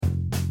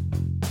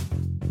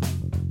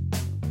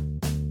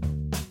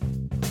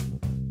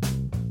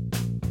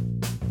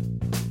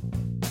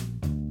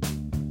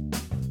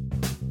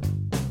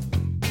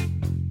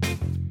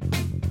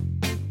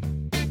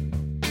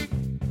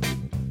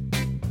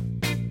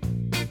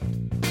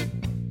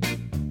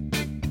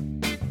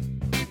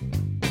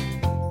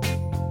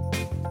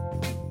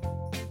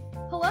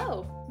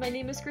My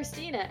name is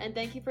Christina, and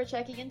thank you for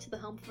checking into the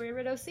Home for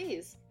Favorite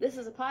OCs. This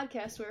is a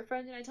podcast where a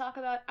friend and I talk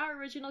about our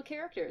original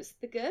characters,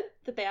 the good,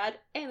 the bad,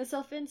 and the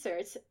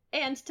self-inserts.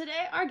 And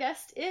today our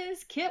guest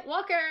is Kit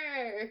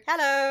Walker!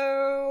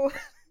 Hello!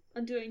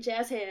 I'm doing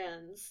jazz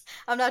hands.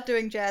 I'm not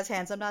doing jazz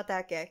hands, I'm not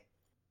that gay.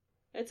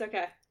 It's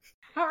okay.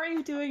 How are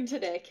you doing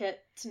today, Kit,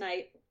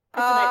 tonight? It's a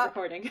night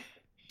recording.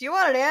 Do you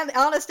want an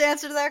honest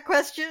answer to that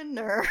question,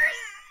 or...?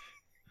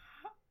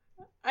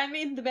 I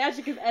mean, the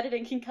magic of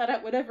editing can cut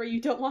out whatever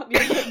you don't want me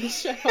to put in the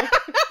show.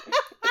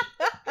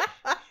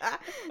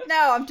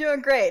 No, I'm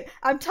doing great.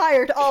 I'm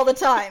tired all the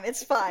time.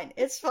 It's fine.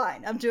 It's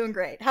fine. I'm doing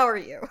great. How are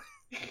you?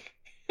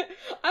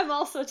 I'm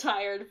also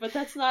tired, but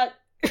that's not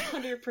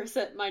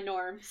 100% my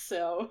norm,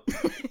 so...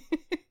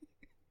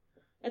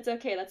 It's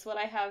okay, that's what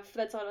I have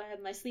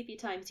my sleepy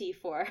time tea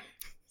for,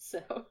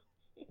 so...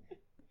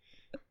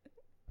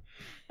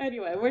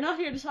 Anyway, we're not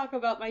here to talk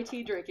about my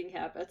tea drinking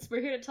habits.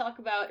 We're here to talk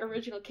about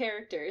original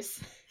characters.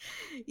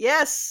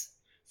 Yes!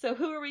 So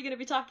who are we going to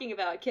be talking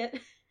about, Kit?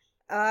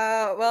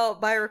 Well,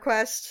 by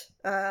request,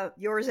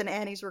 yours and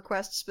Annie's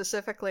request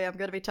specifically, I'm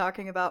going to be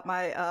talking about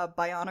my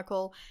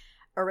Bionicle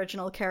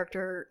original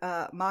character,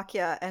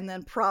 Makya, and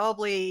then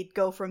probably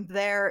go from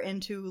there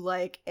into,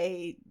 like,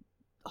 a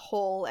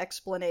whole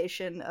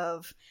explanation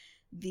of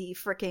the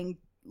fricking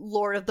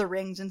Lord of the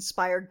Rings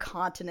inspired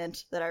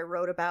continent that I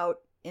wrote about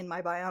in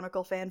my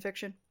Bionicle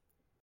fanfiction.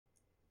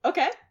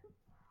 Okay.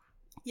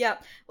 Yeah.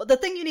 Well, the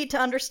thing you need to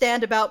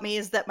understand about me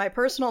is that my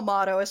personal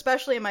motto,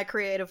 especially in my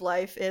creative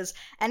life, is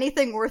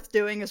anything worth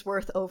doing is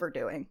worth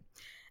overdoing.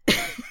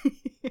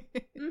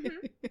 Mm-hmm.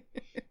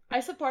 I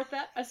support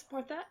that.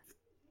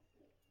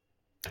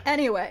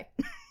 Anyway.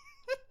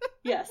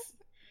 Yes.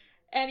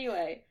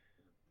 Anyway.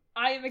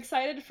 I am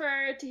excited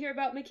to hear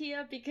about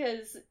Makya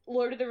because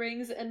Lord of the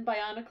Rings and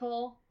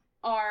Bionicle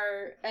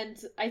are, and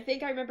I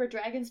think I remember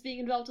dragons being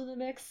involved in the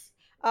mix.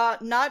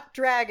 Not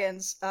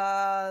dragons.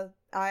 They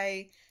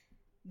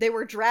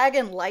were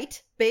dragon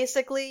light,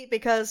 basically,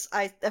 because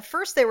at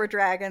first they were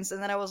dragons,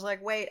 and then I was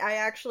like, wait, I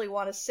actually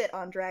want to sit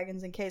on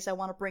dragons in case I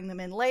want to bring them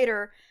in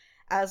later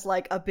as,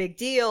 like, a big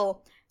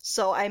deal,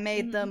 so I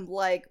made them,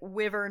 like,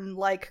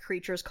 wyvern-like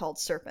creatures called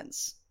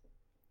serpents.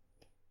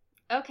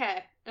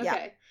 Okay.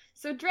 Yeah.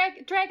 So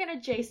dragon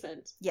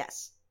adjacent.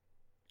 Yes.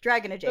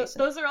 Dragon adjacent.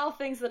 Those are all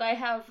things that I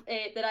have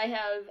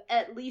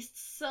at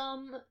least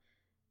some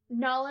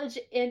knowledge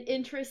and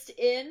interest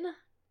in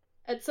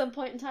at some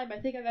point in time. I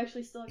think I've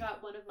actually still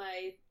got one of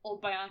my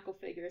old Bionicle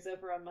figures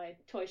over on my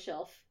toy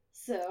shelf.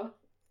 So,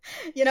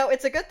 you know,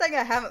 it's a good thing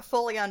I haven't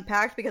fully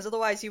unpacked, because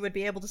otherwise you would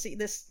be able to see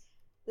this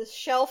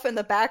shelf in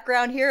the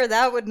background here.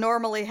 That would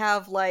normally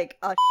have, like,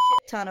 a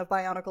shit ton of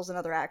Bionicles and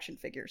other action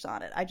figures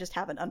on it. I just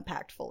haven't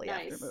unpacked fully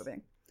after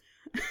moving.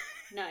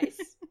 Nice.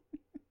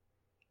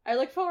 I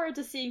look forward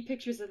to seeing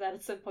pictures of that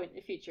at some point in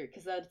the future,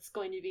 because that's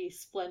going to be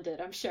splendid,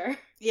 I'm sure.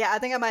 Yeah, I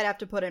think I might have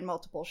to put in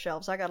multiple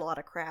shelves. I got a lot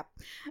of crap.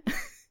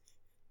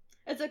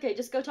 It's okay,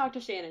 just go talk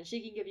to Shannon.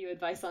 She can give you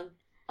advice on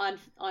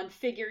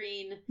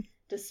figurine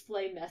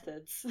display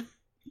methods.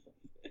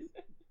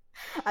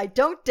 I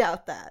don't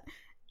doubt that.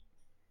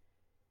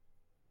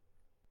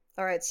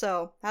 Alright,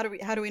 so, how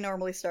do we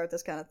normally start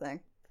this kind of thing?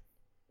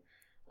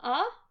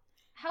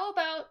 How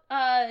about,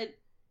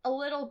 a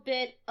little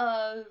bit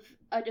of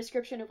a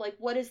description of, like,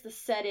 what is the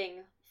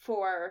setting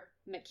for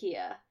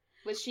Makya?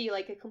 Was she,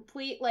 like, a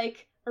complete,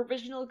 like,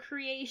 original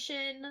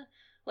creation?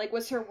 Like,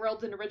 was her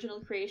world an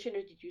original creation,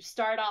 or did you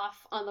start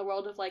off on the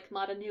world of, like,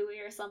 Mata Nui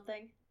or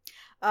something?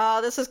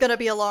 This is gonna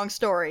be a long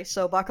story,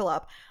 so buckle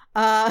up.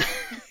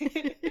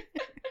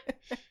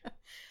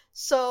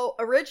 So,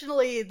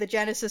 originally, the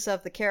genesis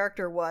of the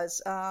character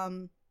was,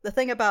 the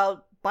thing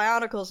about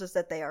Bionicles is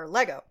that they are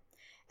Lego.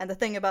 And the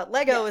thing about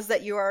Lego is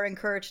that you are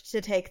encouraged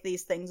to take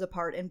these things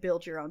apart and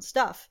build your own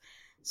stuff.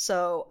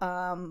 So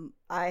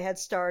I had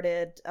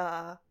started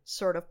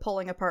sort of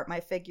pulling apart my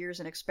figures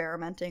and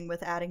experimenting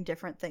with adding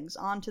different things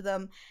onto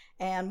them.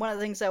 And one of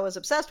the things I was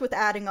obsessed with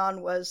adding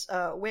on was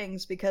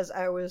wings, because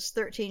I was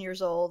 13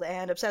 years old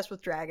and obsessed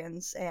with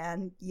dragons.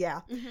 And yeah,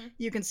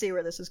 you can see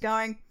where this is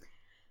going.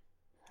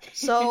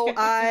 So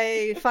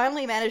I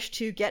finally managed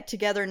to get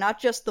together not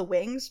just the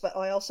wings, but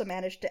I also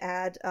managed to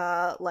add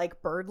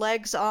like bird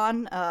legs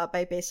on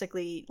by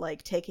basically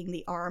like taking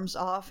the arms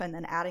off and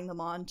then adding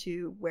them on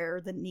to where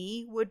the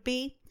knee would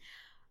be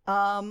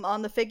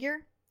on the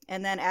figure,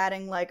 and then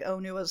adding like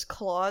Onua's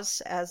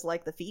claws as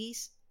like the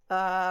feet.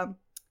 So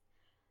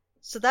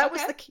that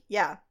was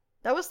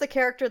that was the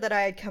character that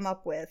I had come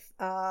up with,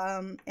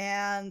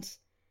 and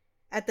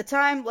at the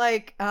time,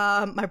 like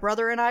my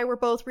brother and I were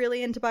both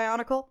really into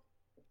Bionicle.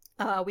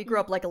 We grew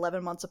up like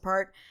 11 months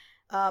apart.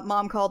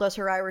 Mom called us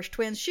her Irish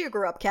twins. She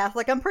grew up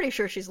Catholic. I'm pretty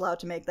sure she's allowed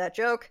to make that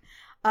joke.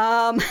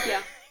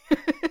 Yeah.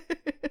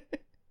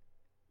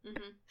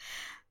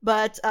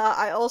 But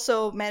I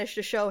also managed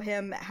to show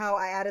him how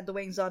I added the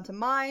wings onto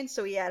mine.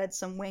 So he added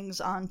some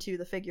wings onto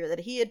the figure that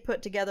he had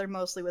put together,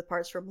 mostly with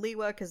parts from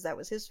Liwa, because that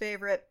was his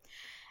favorite.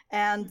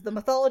 And the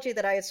mythology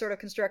that I had sort of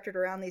constructed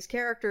around these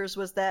characters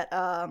was that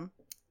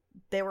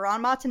they were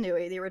on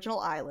Matanui, the original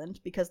island,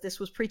 because this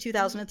was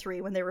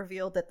pre-2003 when they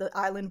revealed that the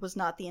island was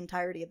not the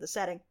entirety of the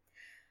setting.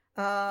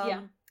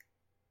 Yeah.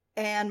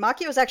 And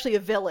Makya was actually a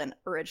villain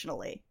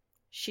originally.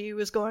 She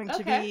was going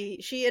to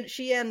be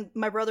she and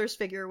my brother's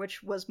figure,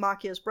 which was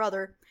Makya's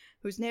brother,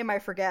 whose name I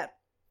forget,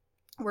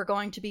 were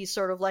going to be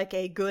sort of like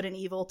a good and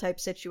evil type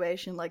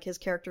situation. Like his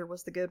character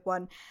was the good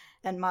one,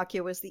 and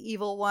Makya was the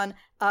evil one.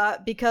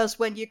 Because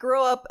when you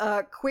grow up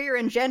queer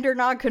and gender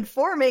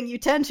non-conforming, you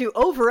tend to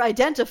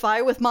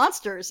over-identify with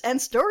monsters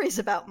and stories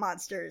about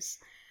monsters.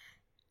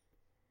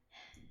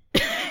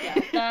 Yeah,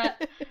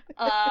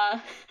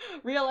 that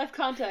real life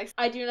context.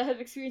 I do not have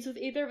experience with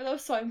either of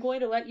those, so I'm going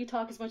to let you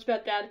talk as much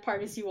about that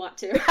part as you want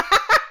to.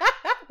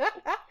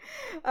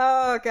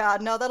 Oh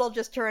god, no, that'll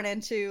just turn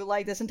into,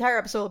 like, this entire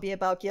episode will be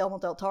about Guillermo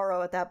del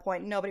Toro at that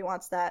point. Nobody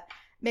wants that.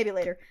 Maybe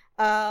later.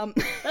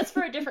 That's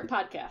for a different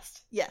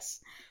podcast.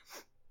 Yes.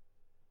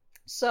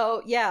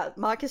 So, yeah,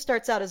 Makya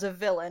starts out as a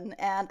villain,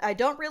 and I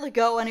don't really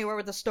go anywhere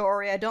with the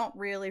story. I don't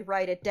really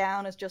write it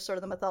down. It's just sort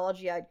of the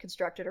mythology I'd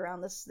constructed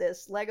around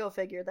this Lego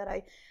figure that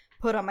I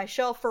put on my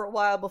shelf for a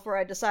while before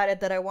I decided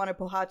that I wanted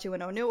Pohatu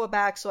and Onua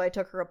back, so I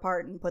took her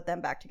apart and put them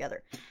back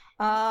together.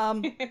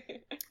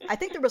 I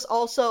think there was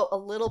also a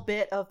little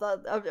bit of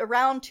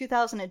around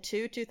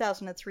 2002,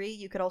 2003,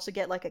 you could also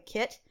get like a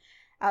kit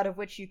out of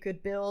which you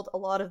could build a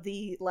lot of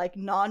the like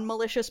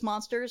non-malicious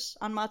monsters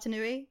on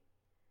Matanui.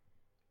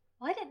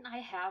 Why didn't I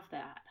have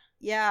that?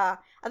 Yeah,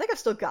 I think I've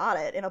still got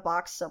it in a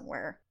box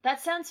somewhere.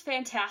 That sounds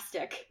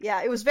fantastic.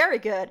 Yeah, it was very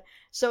good.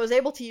 So I was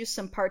able to use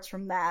some parts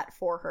from that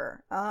for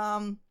her.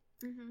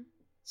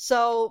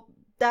 So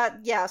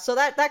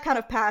that kind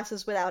of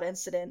passes without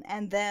incident.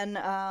 And then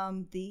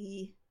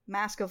the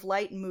Mask of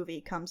Light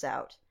movie comes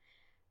out.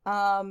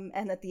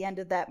 And at the end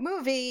of that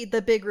movie,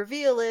 the big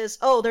reveal is,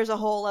 oh, there's a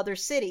whole other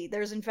city.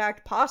 There's in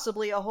fact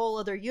possibly a whole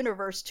other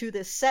universe to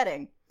this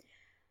setting.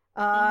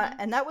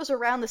 And that was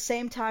around the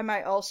same time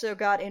I also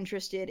got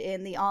interested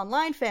in the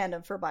online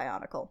fandom for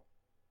Bionicle.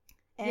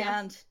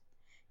 And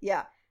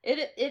yeah.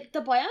 The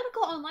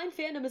Bionicle online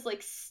fandom is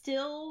like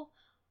still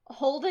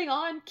holding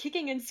on,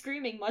 kicking and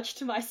screaming, much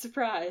to my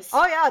surprise.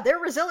 Oh yeah, they're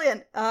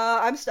resilient.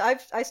 I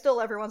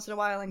still every once in a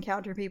while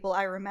encounter people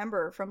I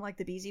remember from like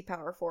the BZ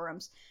Power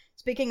forums.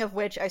 Speaking of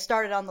which, I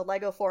started on the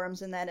Lego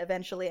forums and then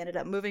eventually ended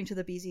up moving to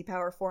the BZ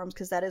Power forums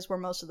because that is where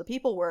most of the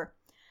people were.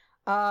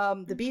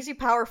 The BZ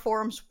Power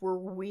forums were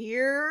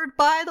weird,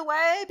 by the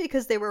way,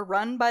 because they were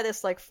run by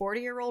this like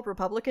 40-year-old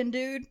Republican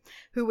dude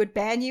who would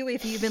ban you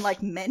if you even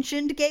like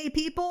mentioned gay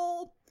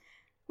people,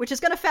 which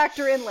is going to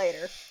factor in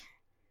later.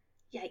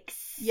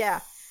 Yikes. Yeah.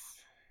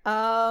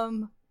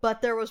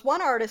 But there was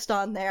one artist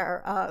on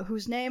there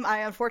whose name I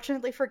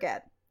unfortunately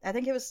forget. I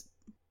think it was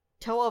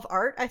Toe of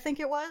Art, I think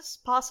it was,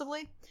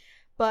 possibly.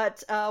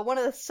 But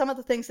some of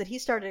the things that he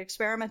started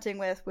experimenting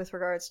with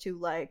regards to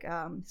like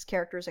his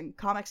characters and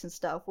comics and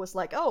stuff was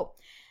like, oh,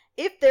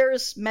 if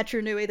there's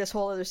Metro Nui, this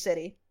whole other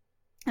city,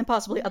 and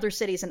possibly other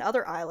cities and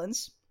other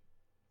islands,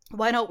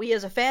 why don't we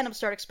as a fandom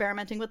start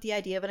experimenting with the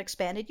idea of an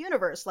expanded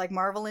universe like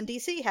Marvel and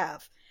DC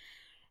have?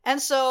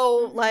 And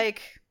so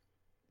like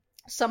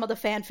some of the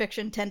fan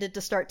fiction tended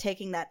to start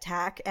taking that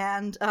tack,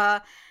 and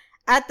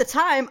at the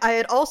time I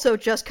had also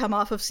just come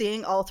off of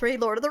seeing all 3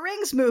 Lord of the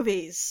Rings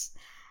movies.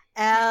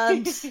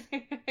 And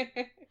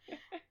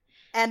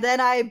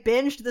then I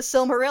binged the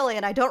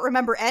Silmarillion. I don't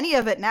remember any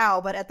of it now,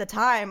 but at the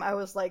time I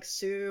was like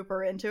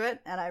super into it,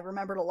 and I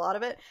remembered a lot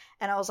of it.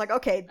 And I was like,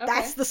 okay.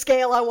 That's the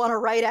scale I want to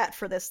write at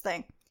for this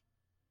thing.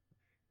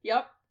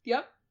 Yep.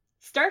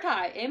 Start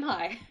high, aim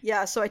high.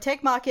 Yeah, so I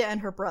take Makya and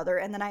her brother,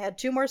 and then I had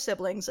 2 more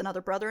siblings, another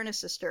brother and a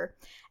sister,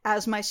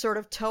 as my sort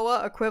of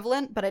Toa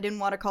equivalent, but I didn't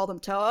want to call them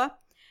Toa,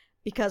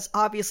 because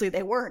obviously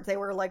they weren't. They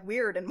were like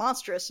weird and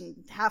monstrous and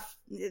half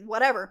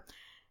whatever.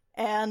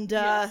 And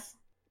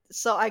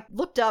so I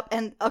looked up,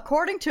 and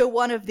according to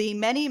one of the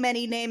many,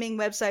 many naming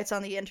websites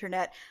on the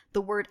internet,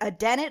 the word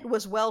adenit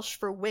was Welsh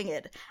for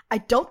winged. I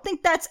don't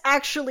think that's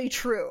actually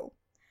true,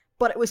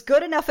 but it was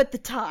good enough at the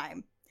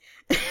time.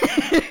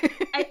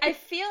 I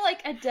feel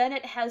like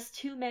adenit has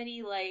too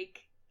many,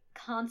 like,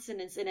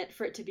 consonants in it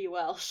for it to be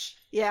Welsh.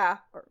 Yeah,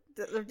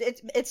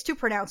 it's too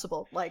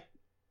pronounceable. Like,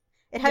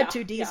 it had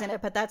 2 D's in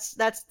it, but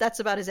that's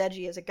about as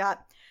edgy as it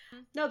got.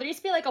 No, there needs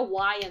to be like a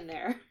Y in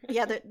there.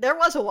 Yeah, there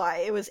was a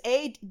Y. It was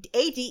ADENYDD.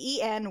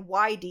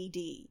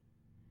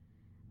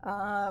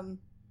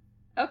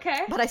 Okay.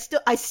 But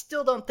I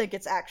still don't think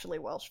it's actually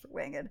Welsh for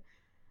winged.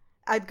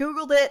 I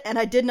googled it and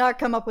I did not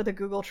come up with a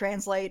Google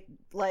Translate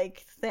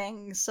like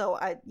thing, so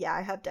I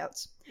have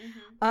doubts.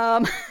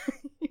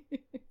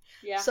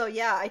 Yeah. So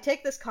yeah, I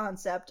take this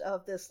concept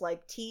of this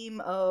like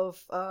team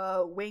of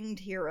winged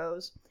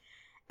heroes,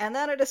 and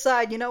then I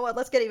decide, you know what,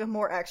 let's get even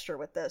more extra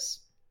with this.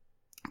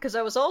 Because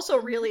I was also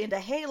really into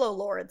Halo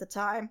lore at the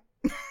time.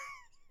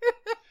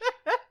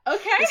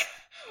 Okay.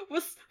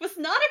 Was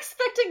not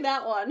expecting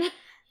that one.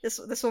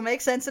 This will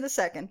make sense in a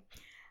second.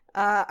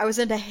 I was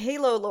into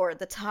Halo lore at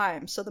the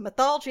time, so the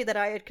mythology that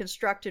I had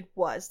constructed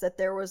was that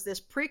there was this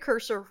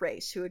precursor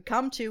race who had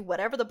come to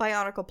whatever the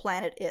Bionicle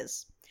planet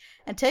is.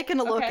 and taken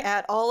a look Okay.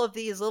 at all of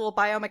these little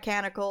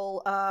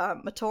biomechanical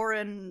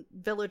Matoran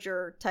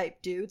villager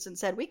type dudes and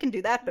said, we can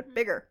do that, but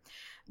bigger.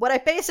 What I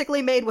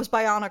basically made was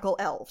bionicle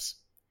elves.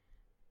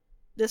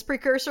 This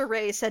precursor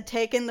race had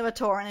taken the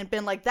Matoran and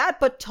been like that,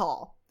 but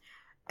tall.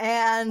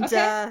 And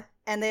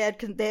and they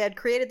had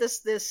created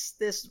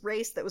this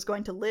race that was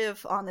going to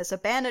live on this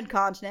abandoned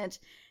continent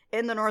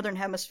in the northern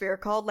hemisphere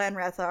called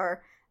Lanrathar.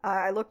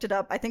 I looked it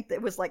up. I think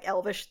it was like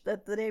Elvish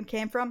that the name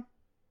came from.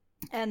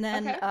 And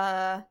then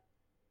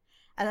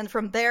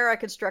from there I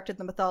constructed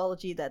the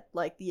mythology that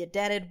like the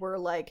Adenid were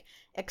like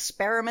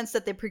experiments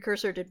that the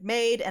precursor had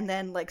made and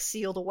then like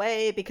sealed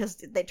away because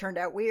they turned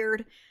out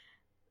weird.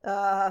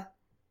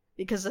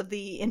 Because of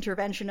the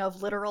intervention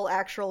of literal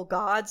actual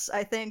gods,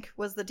 I think,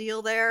 was the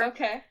deal there.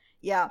 Okay.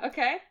 Yeah.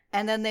 Okay.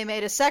 And then they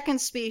made a second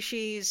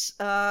species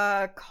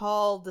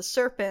called the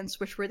serpents,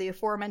 which were the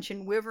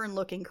aforementioned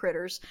wyvern-looking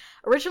critters.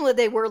 Originally,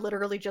 they were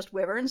literally just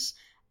wyverns,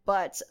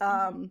 but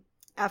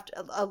after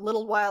a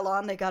little while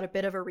on, they got a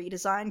bit of a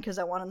redesign because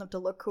I wanted them to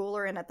look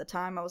cooler. And at the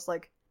time, I was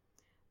like,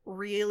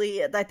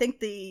 really, I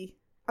think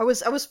I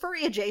was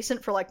furry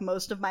adjacent for like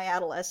most of my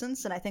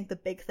adolescence, and I think the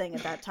big thing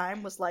at that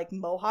time was like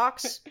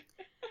mohawks.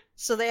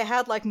 So they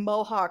had like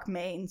mohawk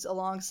manes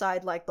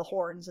alongside like the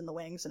horns and the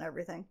wings and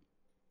everything.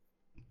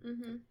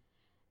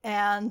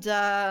 And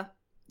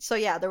so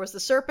yeah, there was the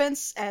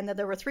serpents, and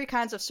there were 3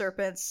 kinds of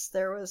serpents.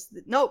 There was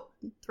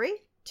three.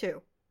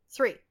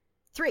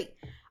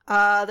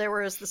 There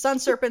was the sun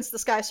serpents, the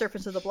sky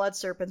serpents, and the blood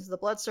serpents. The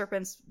blood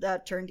serpents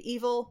turned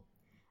evil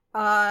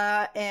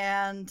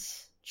and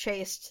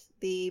chased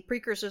the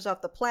precursors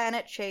off the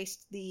planet,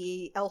 chased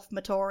the elf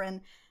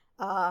Matoran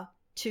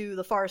to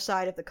the far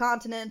side of the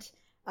continent.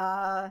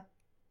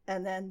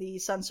 And then the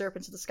sun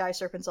serpents and the sky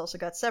serpents also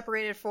got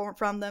separated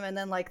from them, and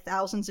then like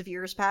thousands of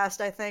years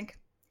passed, I think.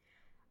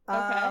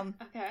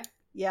 Okay.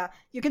 Yeah,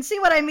 you can see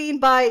what I mean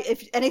by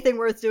if anything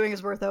worth doing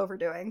is worth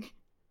overdoing.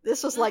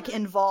 This was like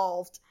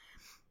involved.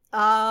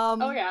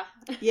 Oh yeah.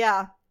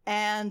 Yeah,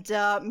 and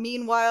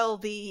meanwhile,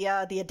 the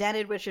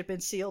Adenid, which had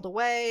been sealed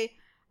away,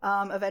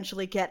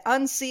 eventually get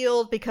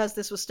unsealed because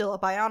this was still a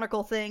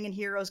bionicle thing, and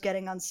heroes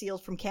getting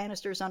unsealed from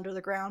canisters under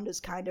the ground is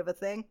kind of a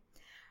thing.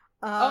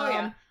 Oh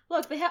yeah.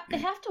 Look, they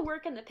have to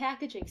work in the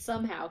packaging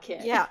somehow,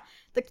 kid. Yeah,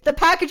 the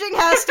packaging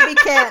has to be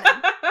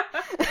canon.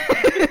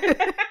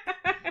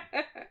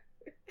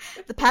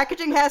 The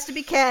packaging has to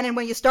be canon.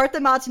 When you start the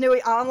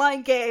Motunui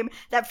online game,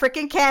 that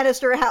freaking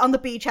canister on the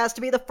beach has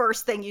to be the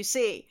first thing you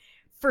see,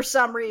 for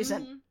some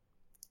reason.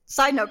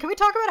 Side note, can we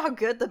talk about how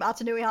good the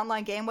Motunui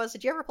online game was?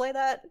 Did you ever play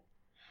that?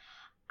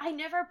 I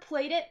never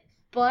played it,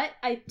 but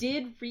I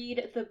did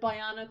read the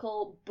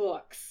Bionicle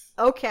books.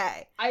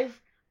 Okay.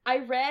 I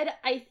read,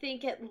 I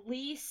think, at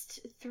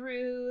least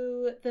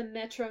through the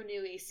Metro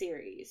Nui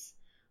series.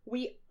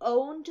 We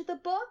owned the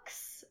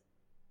books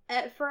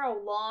for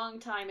a long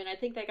time, and I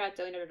think they got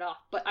donated off,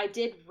 but I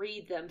did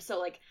read them, so,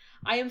 like,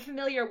 I am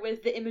familiar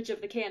with the image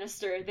of the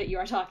canister that you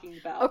are talking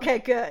about. Okay,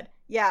 good.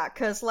 Yeah,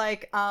 because,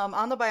 like,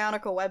 on the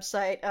Bionicle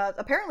website,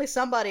 apparently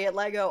somebody at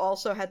LEGO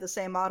also had the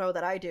same motto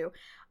that I do.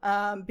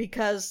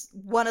 Because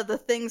one of the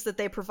things that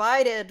they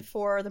provided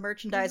for the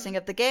merchandising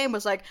of the game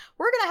was like,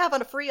 we're going to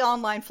have a free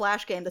online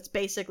flash game that's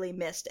basically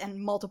Myst and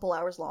multiple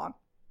hours long.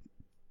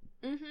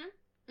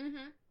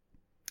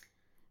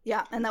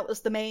 Yeah, and that was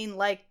the main,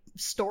 like,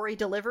 story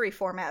delivery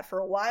format for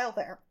a while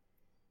there.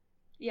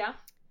 Yeah.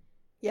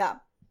 Yeah.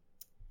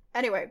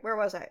 Anyway, where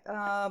was I?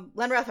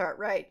 Lanrathar,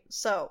 right.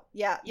 So,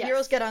 yeah, yes.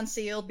 Heroes get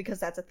unsealed because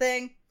that's a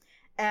thing.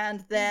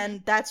 And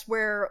then that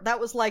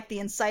was like the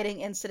inciting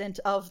incident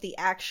of the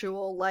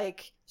actual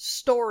like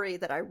story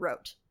that I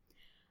wrote.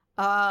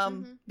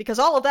 Because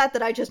all of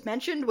that I just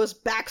mentioned was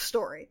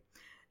backstory.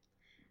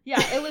 Yeah,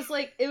 it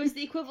was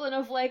the equivalent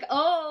of like,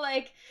 oh,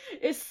 like,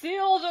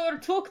 Isildur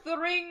took the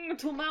ring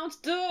to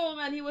Mount Doom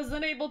and he was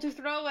unable to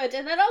throw it,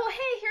 and then, oh,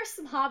 hey, here's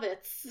some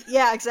hobbits.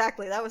 Yeah,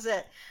 exactly, that was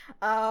it.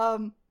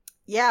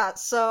 Yeah,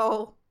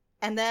 so,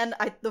 and then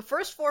the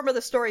first form of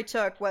the story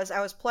took was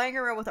I was playing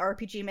around with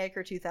RPG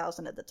Maker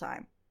 2000 at the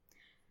time.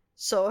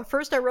 So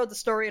first I wrote the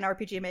story in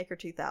RPG Maker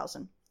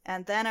 2000.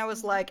 And then I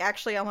was like,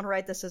 actually, I want to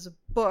write this as a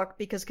book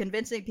because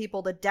convincing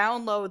people to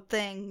download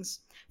things...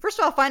 First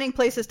of all, finding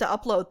places to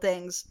upload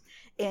things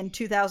in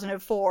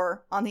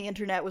 2004 on the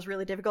internet was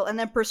really difficult. And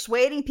then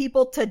persuading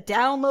people to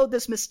download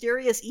this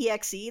mysterious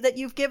EXE that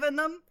you've given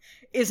them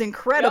is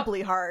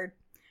incredibly hard.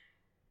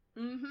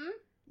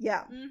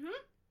 Yeah.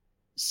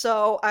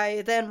 So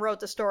I then wrote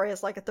the story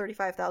as like a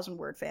 35,000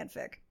 word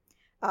fanfic.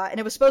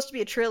 And it was supposed to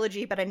be a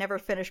trilogy, but I never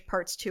finished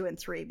parts 2 and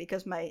 3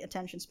 because my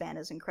attention span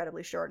is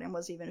incredibly short and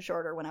was even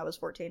shorter when I was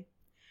 14.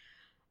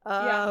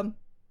 Yeah.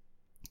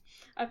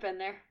 I've been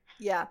there.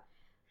 Yeah.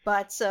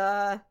 But,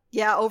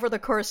 yeah, over the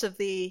course of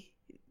the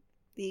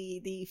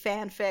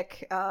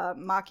fanfic,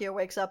 Makya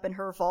wakes up in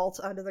her vault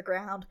under the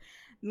ground,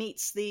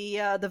 meets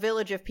the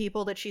village of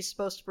people that she's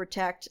supposed to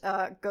protect,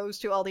 goes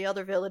to all the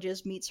other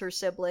villages, meets her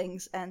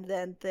siblings, and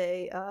then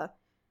they,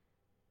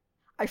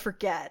 I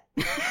forget.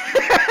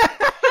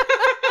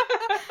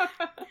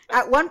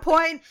 At one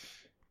point,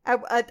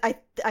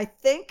 I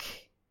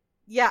think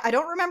Yeah, I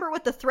don't remember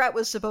what the threat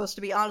was supposed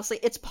to be, honestly.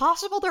 It's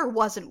possible there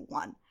wasn't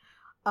one.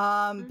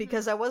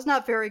 Because I was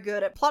not very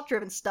good at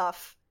plot-driven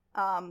stuff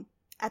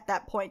at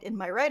that point in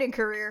my writing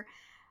career.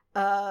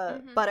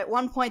 But at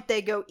one point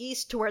they go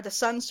east to where the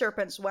Sun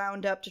Serpents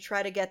wound up to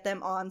try to get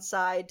them on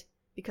side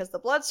because the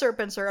Blood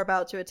Serpents are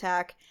about to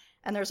attack,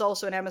 and there's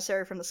also an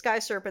emissary from the Sky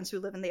Serpents who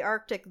live in the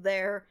Arctic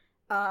there,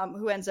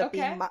 who ends up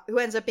being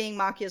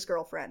Makya's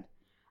girlfriend.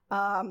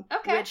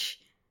 Which,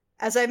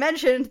 as I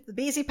mentioned, the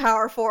BZ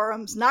Power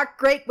forums not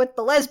great with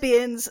the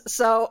lesbians,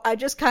 so I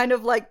just kind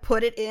of like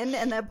put it in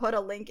and then put a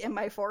link in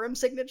my forum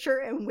signature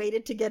and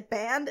waited to get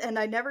banned, and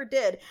I never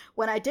did.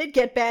 When I did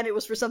get banned, it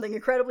was for something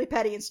incredibly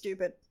petty and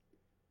stupid.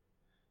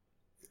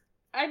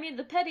 I mean,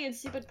 the petty and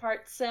stupid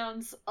part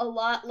sounds a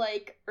lot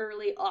like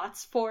early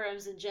aughts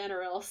forums in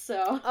general,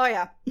 so... Oh,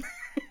 yeah.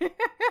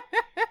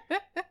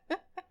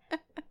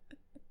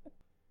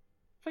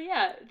 But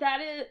yeah,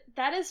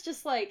 that is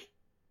just like...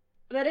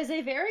 That is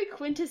a very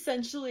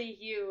quintessentially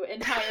you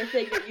entire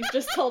thing that you've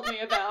just told me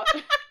about.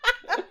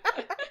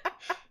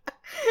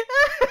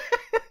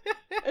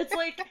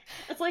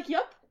 It's like,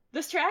 yep,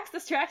 this tracks.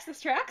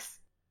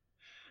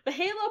 The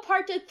Halo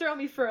part did throw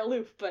me for a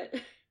loop, but...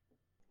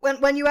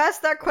 When you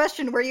asked that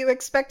question, were you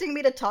expecting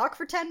me to talk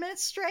for 10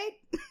 minutes straight?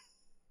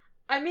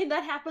 I mean,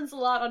 that happens a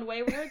lot on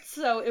Wayward,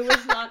 so it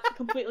was not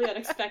completely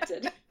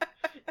unexpected.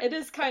 It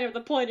is kind of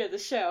the point of the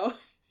show.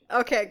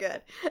 Okay,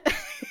 good.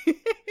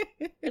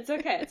 It's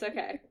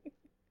okay.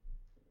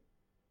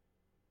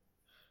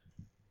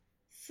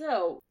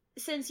 So,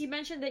 since you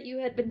mentioned that you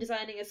had been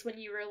designing this when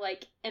you were,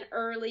 like, an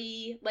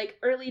early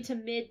to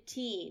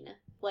mid-teen,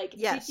 like,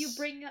 yes.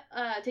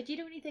 did you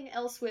do anything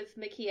else with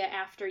Makya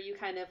after you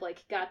kind of,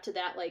 like, got to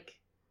that, like,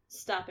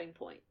 stopping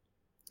point?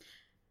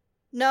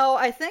 No,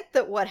 I think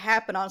that what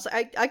happened, honestly,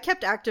 I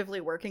kept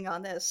actively working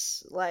on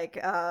this, like,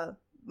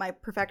 my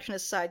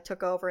perfectionist side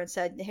took over and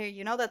said, hey,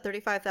 you know that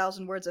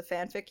 35,000 words of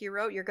fanfic you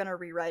wrote? You're gonna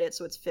rewrite it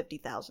so it's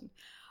 50,000.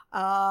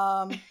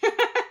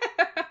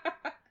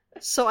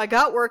 So I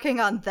got working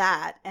on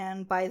that,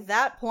 and by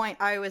that point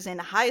I was in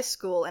high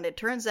school, and it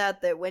turns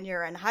out that when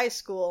you're in high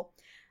school,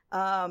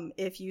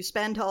 if you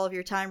spend all of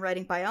your time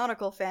writing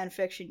Bionicle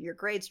fanfiction, your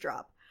grades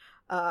drop.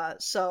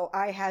 So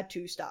I had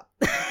to stop.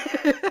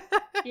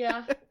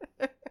 Yeah.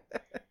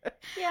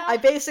 Yeah.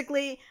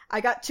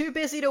 I got too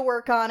busy to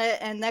work on it,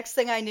 and next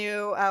thing I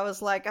knew, I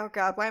was like, oh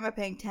god, why am I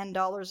paying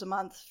 $10 a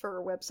month for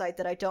a website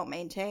that I don't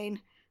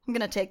maintain? I'm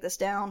gonna take this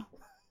down.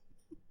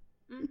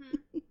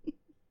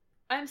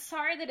 I'm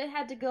sorry that it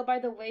had to go by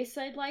the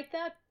wayside like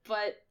that,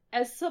 but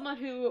as someone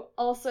who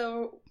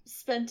also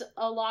spent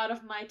a lot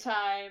of my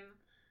time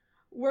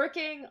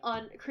working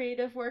on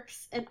creative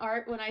works and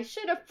art when I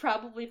should have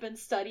probably been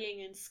studying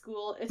in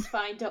school, it's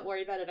fine, don't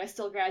worry about it, I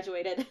still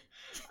graduated.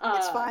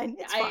 It's fine.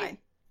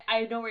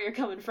 I know where you're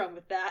coming from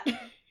with that.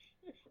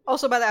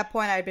 Also, by that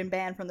point, I'd been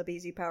banned from the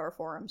BZ Power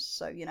forums,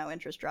 so,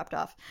 interest dropped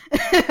off.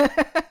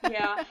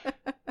 Yeah.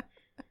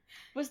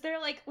 Was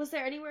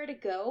there anywhere to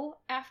go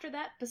after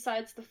that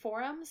besides the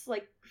forums?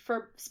 Like,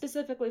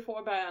 specifically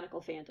for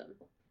Bionicle fandom?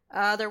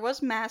 There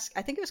was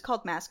I think it was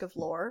called Mask of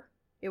Lore.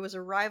 It was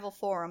a rival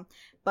forum,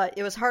 but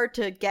it was hard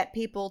to get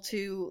people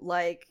to,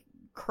 like,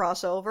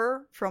 cross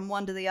over from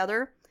one to the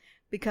other.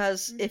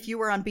 Because if you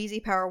were on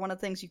BZ Power, one of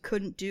the things you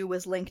couldn't do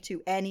was link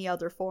to any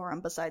other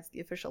forum besides the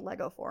official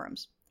LEGO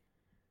forums.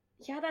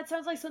 Yeah, that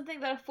sounds like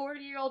something that a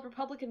 40-year-old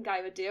Republican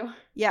guy would do.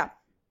 Yeah.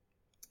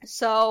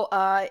 So,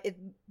 it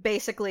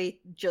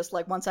basically just,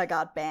 like, once I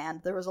got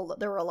banned, there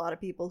were a lot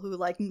of people who,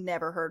 like,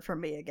 never heard from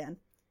me again.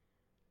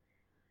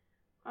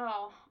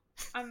 Oh,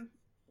 I'm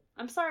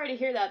sorry to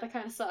hear that. That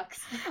kind of sucks.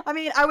 I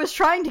mean, I was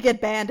trying to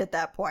get banned at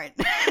that point,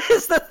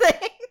 is the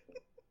thing.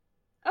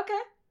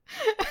 Okay.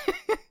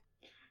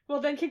 Well,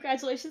 then,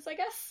 congratulations, I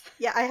guess.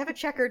 Yeah, I have a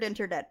checkered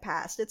internet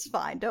past. It's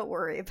fine. Don't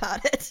worry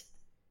about it.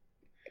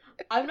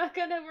 I'm not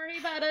gonna worry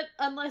about it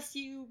unless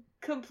you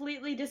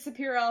completely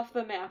disappear off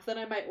the map. Then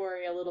I might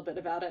worry a little bit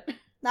about it.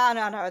 No,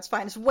 it's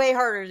fine. It's way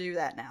harder to do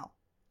that now.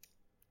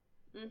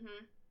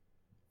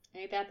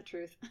 Ain't that the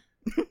truth?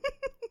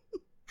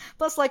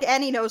 Plus, like,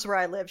 Annie knows where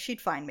I live.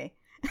 She'd find me.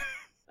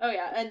 Oh,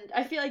 yeah, and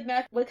I feel like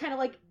Mac would kind of,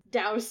 like,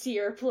 douse to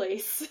your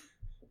place.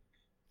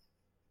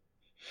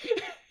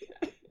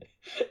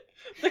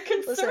 The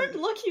concerned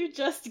look you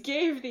just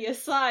gave the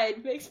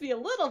aside makes me a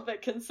little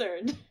bit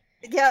concerned.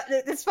 Yeah,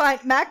 it's fine.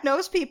 Mac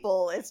knows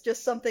people. It's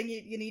just something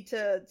you need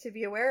to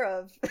be aware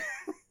of.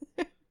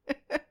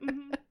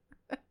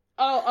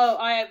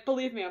 Oh,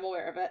 believe me, I'm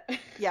aware of it.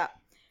 Yeah.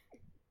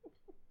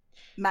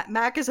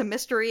 Mac is a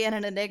mystery and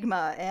an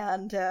enigma,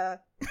 and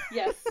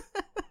yes,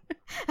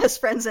 has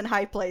friends in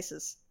high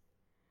places.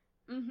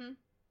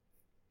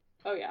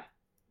 Oh yeah.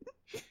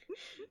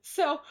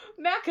 So,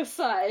 Mac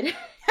aside,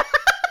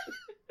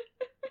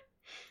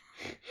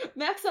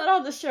 Mac's not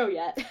on the show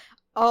yet.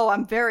 Oh,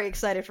 I'm very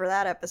excited for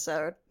that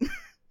episode.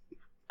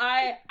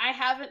 I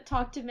haven't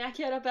talked to Mac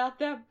yet about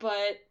that,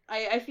 but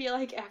I feel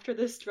like after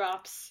this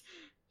drops,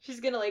 she's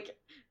gonna, like,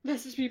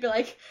 message me, be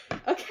like,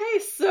 okay,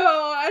 so,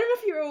 I don't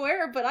know if you're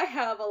aware, but I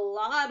have a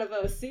lot of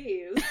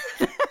OCs.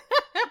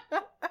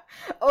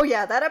 Oh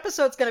yeah, that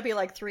episode's gonna be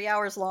like 3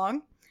 hours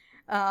long.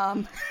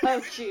 Oh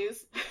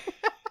jeez.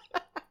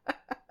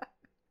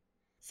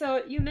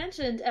 So you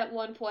mentioned at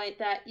one point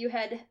that you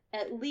had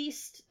at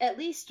least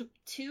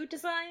two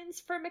designs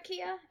for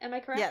Makya. Am I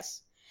correct?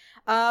 Yes.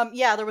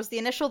 Yeah, there was the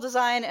initial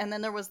design, and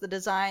then there was the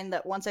design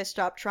that once I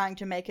stopped trying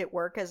to make it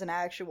work as an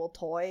actual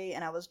toy,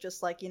 and I was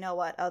just like, you know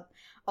what,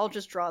 I'll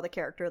just draw the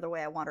character the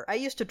way I want her. I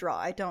used to draw,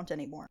 I don't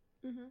anymore.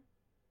 Mm-hmm.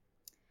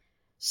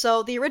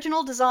 So the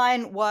original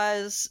design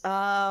was,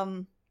 yeah,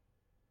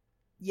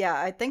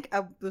 I think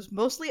it was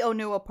mostly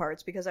Onua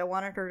parts because I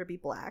wanted her to be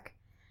black.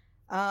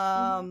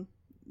 Mm-hmm.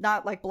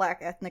 Not like black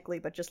ethnically,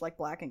 but just like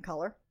black in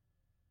color.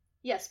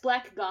 Yes,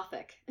 Black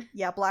Gothic.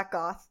 Yeah, black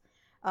goth,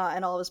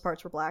 and all of his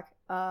parts were black.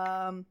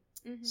 Mm-hmm.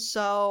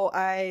 So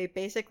I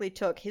basically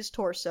took his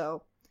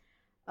torso,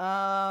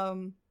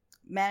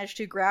 managed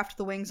to graft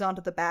the wings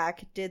onto the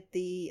back, did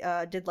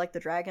like the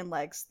dragon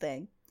legs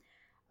thing,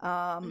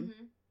 Mm-hmm.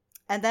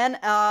 and then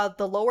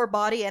the lower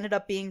body ended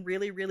up being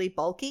really really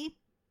bulky,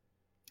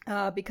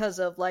 because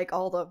of like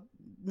all the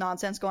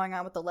nonsense going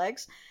on with the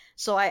legs.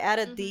 So I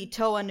added the Mm-hmm.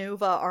 Toa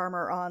Nuva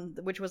armor on,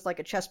 which was like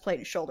a chest plate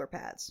and shoulder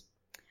pads.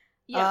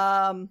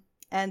 Yeah.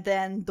 And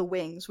then the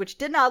wings, which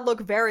did not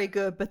look very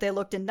good, but they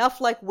looked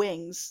enough like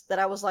wings that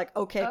I was like,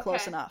 okay,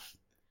 close Okay. enough.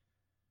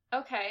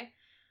 Okay.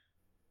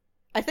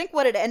 I think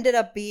what it ended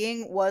up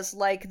being was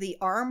like the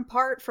arm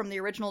part from the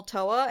original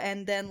Toa,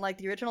 and then like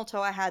the original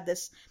Toa had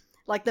this,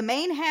 like the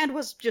main hand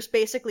was just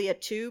basically a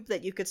tube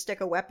that you could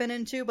stick a weapon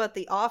into, but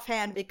the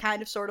offhand, it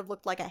kind of sort of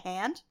looked like a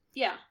hand.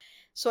 Yeah.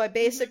 So I Mm-hmm.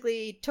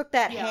 basically took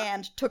that Yeah.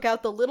 hand, took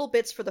out the little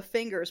bits for the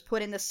fingers,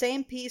 put in the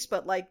same piece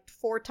but like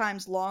 4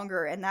 times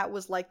longer, and that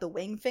was like the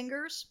wing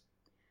fingers.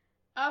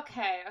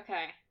 Okay.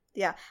 Okay.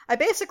 Yeah, I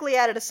basically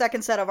added a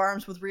second set of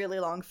arms with really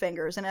long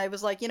fingers, and I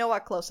was like, you know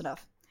what, close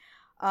enough.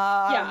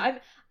 Yeah. Um,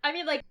 I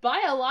mean, like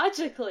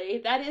biologically,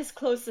 that is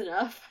close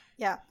enough.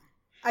 yeah,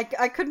 I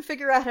couldn't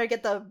figure out how to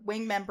get the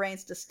wing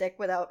membranes to stick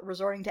without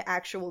resorting to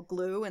actual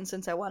glue, and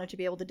since I wanted to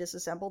be able to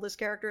disassemble this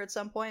character at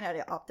some point,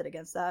 I opted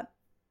against that.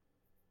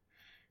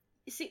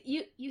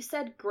 See, you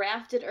said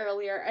grafted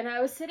earlier, and I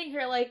was sitting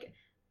here like,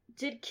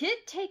 did Kid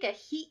take a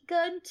heat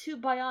gun to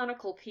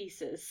Bionicle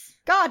pieces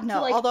God to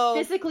no, like although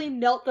physically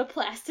melt the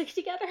plastic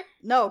together?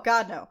 no,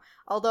 God no.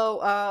 Although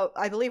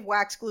I believe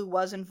wax glue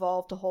was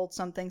involved to hold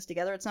some things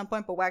together at some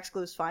point, but wax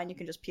glue is fine. You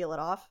can just peel it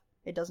off.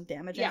 It doesn't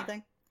damage Yeah.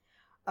 anything.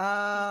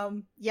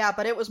 Yeah,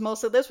 but it was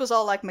mostly, this was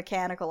all like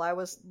mechanical. I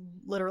was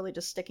literally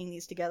just sticking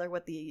these together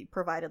with the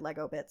provided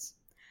Lego bits.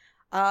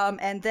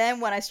 And then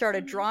when I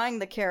started Mhm. drawing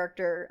the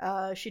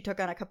character, she took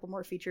on a couple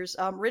more features.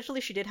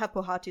 Originally she did have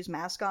Pohatu's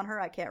mask on her.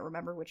 I can't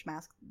remember which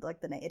mask, like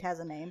the name. It has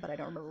a name, but I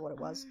don't remember what it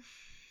was.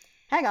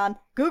 Hang on,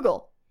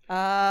 Google.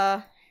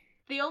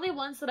 The only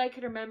ones that I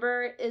could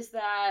remember is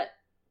that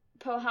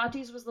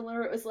Pohatu's was the one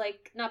where it was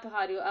like not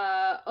Pohatu,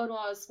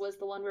 Onoa's was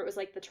the one where it was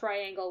like the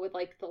triangle with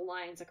like the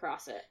lines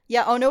across it.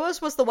 Yeah,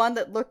 Onoa's was the one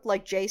that looked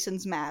like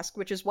Jason's mask,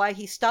 which is why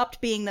he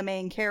stopped being the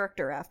main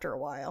character after a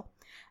while.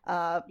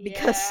 Yeah.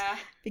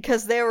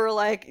 Because they were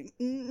like,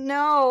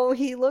 no,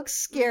 he looks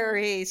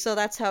scary. So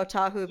that's how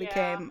Tahu Yeah.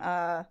 became.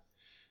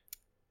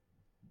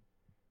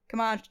 Come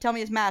on, tell me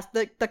his mask.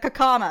 The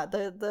Kakama,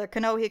 the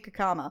Kanohi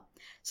Kakama.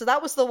 So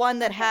that was the one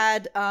that Okay.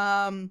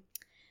 had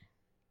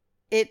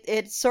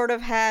it sort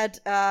of had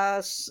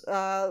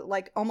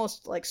like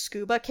almost like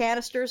scuba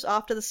canisters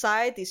off to the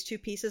side, these two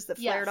pieces that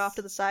flared Yes. off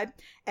to the side,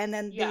 and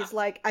then Yeah. these,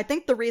 like, I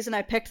think the reason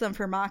I picked them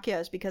for Makya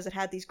is because it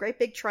had these great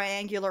big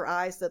triangular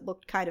eyes that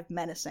looked kind of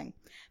menacing,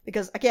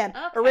 because again,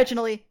 Okay.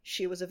 originally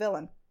she was a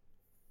villain.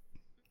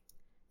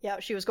 Yeah,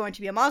 she was going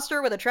to be a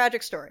monster with a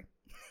tragic story.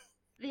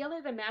 The only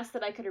other mask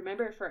that I could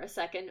remember for a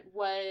second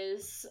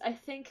was I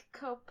think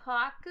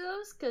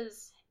Kopaku's,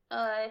 because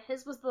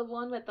his was the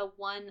one with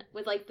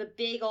like the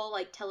big old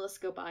like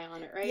telescope eye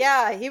on it, right?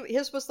 Yeah,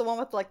 his was the one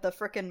with like the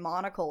frickin'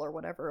 monocle or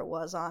whatever it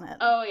was on it.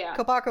 Oh yeah.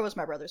 Kopako was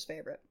my brother's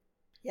favorite.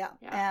 Yeah.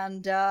 Yeah.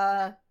 And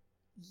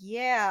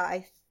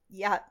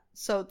yeah,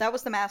 so that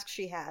was the mask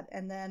she had.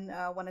 And then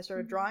when I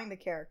started Mhm. drawing the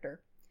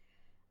character,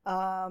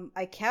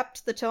 I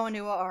kept the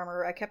Toanua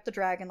armor, I kept the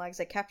dragon legs,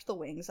 I kept the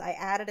wings, I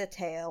added a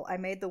tail, I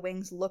made the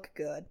wings look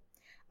good.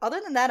 Other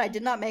than that, I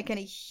did not make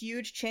any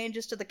huge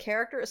changes to the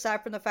character,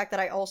 aside from the fact that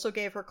I also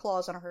gave her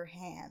claws on her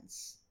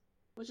hands.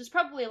 Which is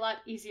probably a lot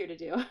easier to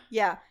do.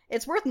 Yeah,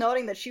 it's worth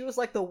noting that she was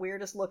like the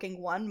weirdest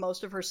looking one.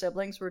 Most of her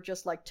siblings were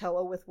just like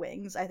Toa with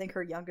wings. I think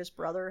her youngest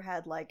brother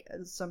had like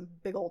some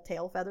big old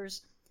tail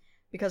feathers,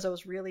 because I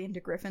was really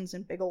into griffins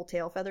and big old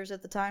tail feathers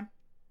at the time.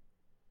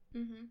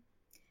 Mm-hmm.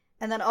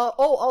 And then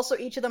also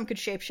each of them could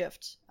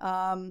shapeshift.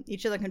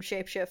 Each of them could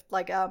shapeshift.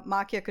 Like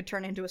Makya could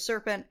turn into a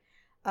serpent.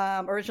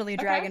 Originally a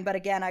dragon, but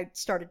again I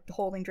started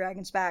holding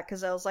dragons back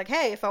because I was like,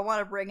 hey, if I want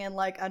to bring in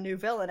like a new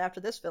villain after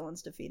this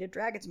villain's defeated,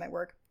 dragons might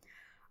work.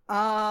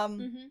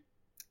 Mm-hmm.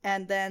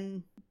 And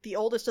then the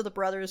oldest of the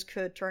brothers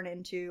could turn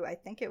into, I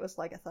think it was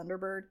like a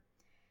thunderbird.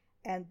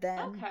 And then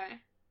Okay.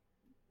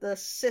 the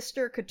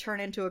sister could turn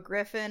into a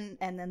griffin,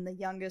 and then the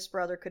youngest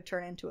brother could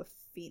turn into a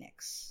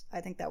phoenix.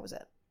 I think that was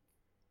it.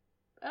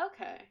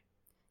 Okay.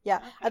 Yeah,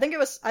 Okay. I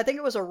think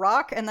it was a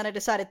rock, and then I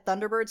decided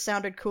Thunderbird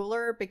sounded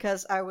cooler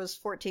because I was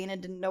 14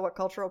 and didn't know what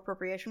cultural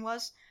appropriation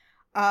was.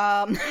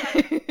 Um,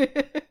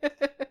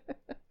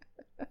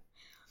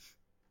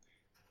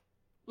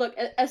 Look,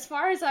 as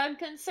far as I'm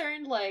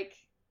concerned, like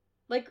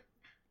none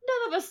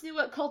of us knew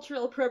what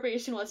cultural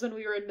appropriation was when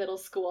we were in middle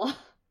school,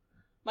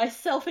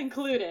 myself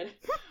included.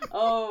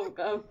 Oh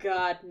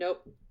God,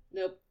 nope,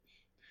 nope.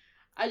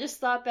 I just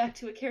thought back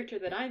to a character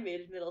that I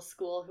made in middle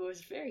school who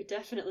was very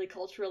definitely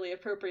culturally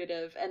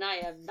appropriative, and I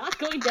am not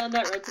going down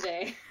that road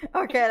today.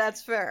 okay,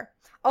 that's fair.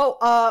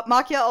 Oh,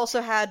 Makya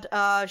also had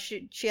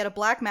she had a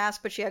black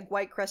mask, but she had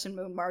white crescent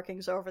moon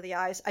markings over the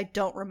eyes. I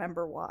don't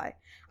remember why.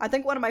 I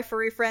think one of my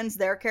furry friends,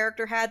 their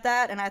character had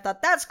that, and I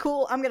thought that's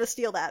cool. I'm gonna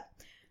steal that.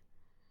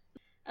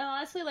 And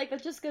honestly, like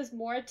that just goes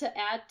more to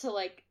add to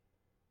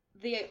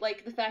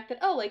the fact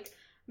that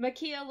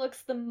Makia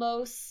looks the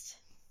most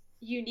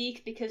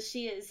unique because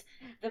she is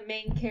the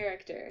main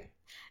character.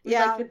 With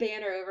Yeah, like the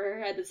banner over her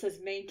head that says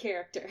main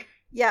character.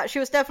 yeah, she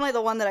was definitely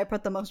the one that I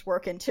put the most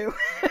work into.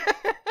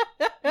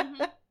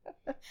 hmm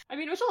I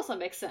mean, which also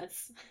makes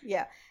sense.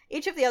 Yeah.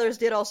 Each of the others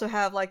did also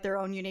have like their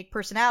own unique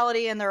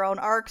personality and their own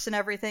arcs and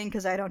everything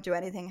because I don't do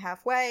anything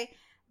halfway.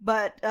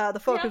 But the Yeah.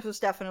 focus was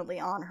definitely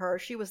on her.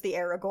 She was the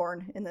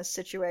Aragorn in this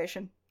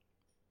situation.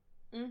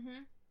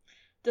 hmm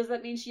Does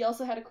that mean she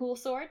also had a cool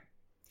sword?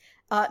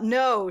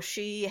 No,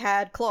 she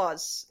had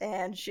claws,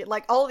 and she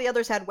like all the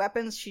others had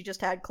weapons. She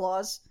just had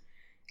claws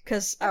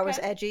because I was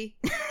Okay. edgy.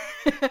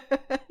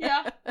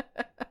 Yeah.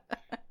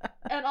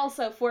 And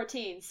also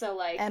 14, so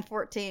And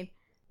 14,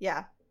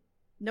 yeah,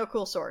 no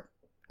cool sword,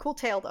 cool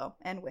tail though,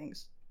 and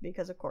wings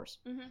because of course.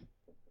 hmm And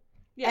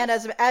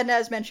Yes.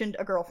 as mentioned,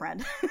 a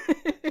girlfriend.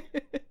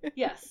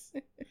 Yes.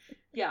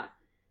 Yeah.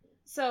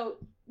 So,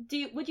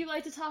 would you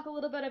like to talk a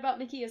little bit about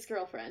Mikia's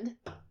girlfriend?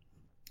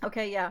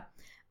 Okay, yeah.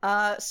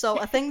 So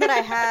a thing that I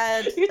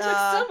had. You took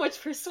so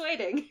much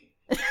persuading.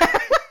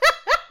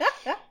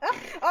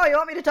 Oh, you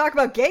want me to talk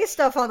about gay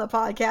stuff on the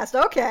podcast?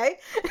 Okay.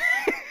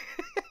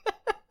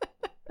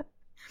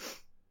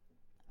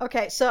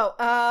 Okay, so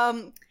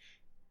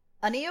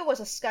Ania was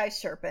a sky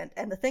serpent,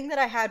 and the thing that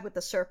I had with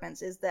the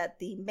serpents is that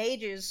the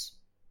mages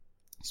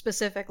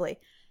specifically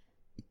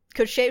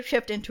could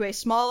shapeshift into a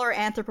smaller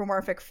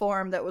anthropomorphic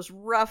form that was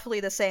roughly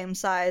the same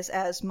size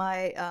as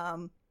my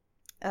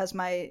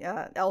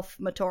elf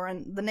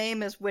Matoran. The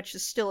name is which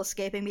is still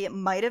escaping me. It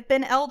might have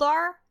been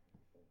Eldar.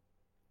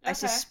 I Okay.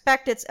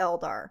 suspect it's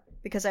Eldar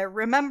because I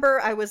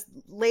remember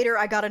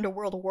I got into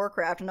World of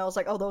Warcraft and I was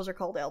like, oh, those are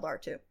called Eldar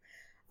too.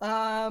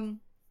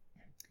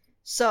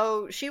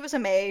 So she was a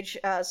mage,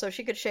 so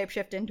she could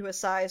shapeshift into a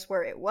size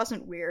where it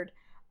wasn't weird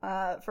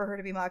for her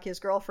to be Makya's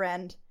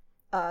girlfriend.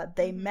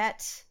 They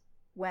met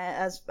when,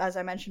 as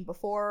I mentioned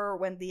before,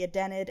 when the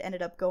Adenid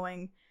ended up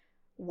going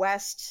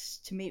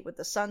west to meet with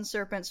the Sun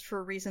Serpents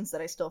for reasons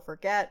that I still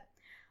forget.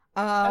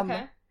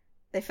 Okay.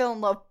 They fell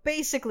in love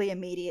basically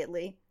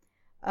immediately.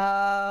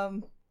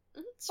 Why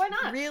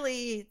not?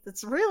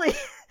 It's really,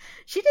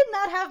 she did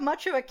not have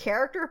much of a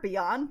character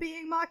beyond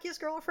being Makya's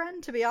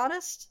girlfriend, to be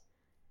honest.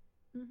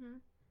 Mm-hmm.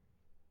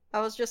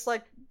 I was just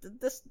like,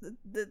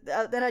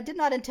 then I did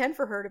not intend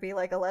for her to be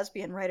like a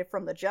lesbian right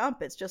from the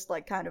jump. It's just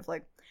like kind of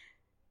like,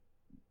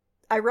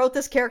 I wrote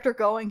this character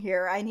going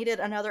here. I needed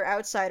another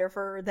outsider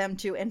for them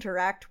to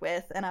interact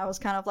with, and I was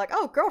kind of like,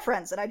 oh,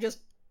 girlfriends, and I just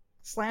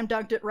slam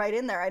dunked it right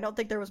in there. I don't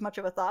think there was much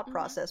of a thought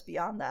process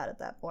beyond that at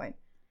that point.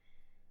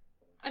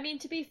 I mean,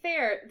 to be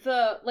fair,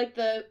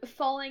 the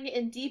falling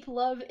in deep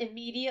love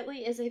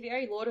immediately is a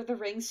very Lord of the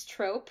Rings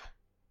trope.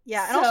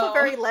 Yeah, and also a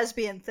very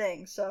lesbian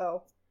thing,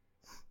 so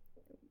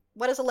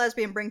what does a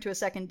lesbian bring to a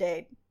second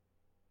date?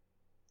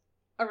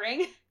 A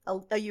ring?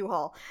 A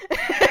U-Haul.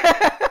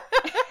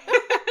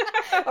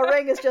 A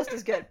ring is just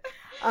as good.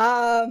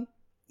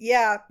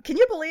 Yeah. Can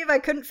you believe I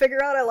couldn't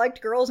figure out I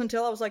liked girls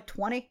until I was like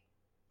 20?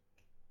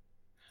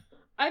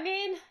 I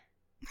mean,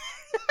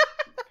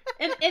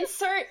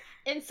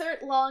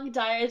 insert long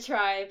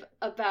diatribe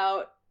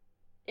about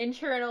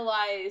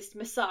internalized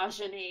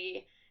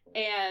misogyny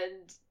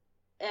and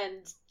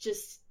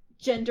just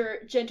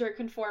gender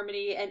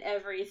conformity and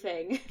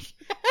everything.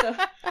 So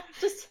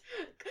just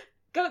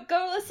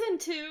go listen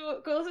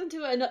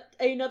to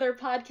another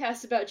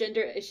podcast about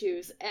gender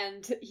issues,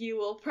 and you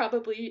will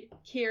probably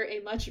hear a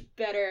much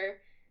better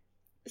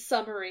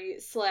summary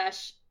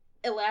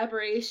 /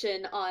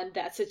 elaboration on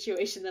that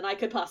situation than I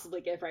could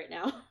possibly give right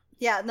now.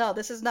 Yeah, no,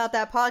 this is not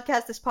that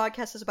podcast. This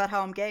podcast is about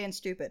how I'm gay and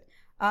stupid.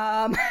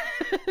 And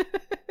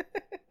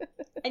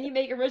you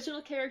make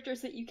original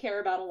characters that you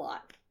care about a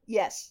lot.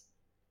 Yes.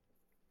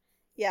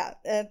 Yeah,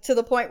 to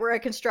the point where I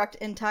construct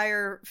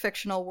entire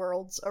fictional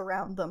worlds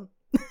around them.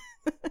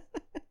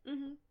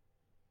 Mm-hmm.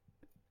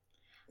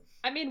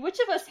 I mean, which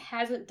of us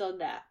hasn't done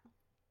that?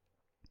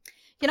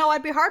 You know,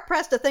 I'd be hard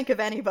pressed to think of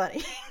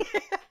anybody.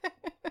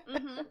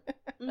 Mm-hmm.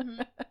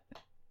 Mm-hmm.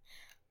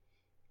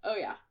 Oh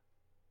yeah.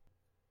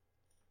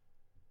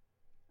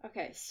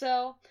 Okay,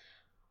 so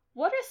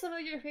what are some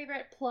of your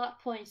favorite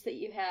plot points that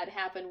you had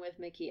happen with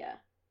Makya?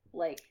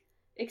 Like,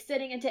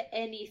 extending into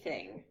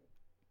anything.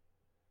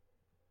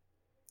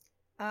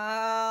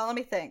 Let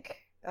me think.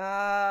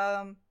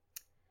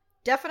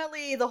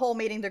 Definitely the whole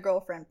meeting the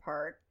girlfriend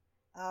part.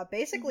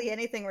 Basically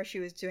anything where she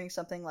was doing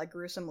something like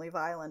gruesomely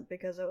violent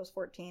because I was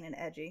 14 and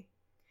edgy.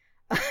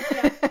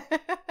 Yeah.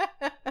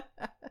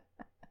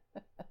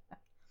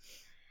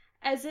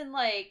 As in,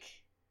 like,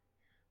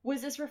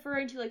 was this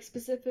referring to, like,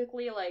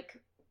 specifically, like,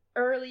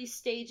 early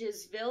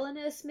stages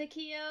villainous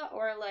Makya,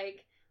 or,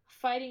 like,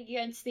 fighting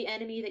against the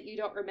enemy that you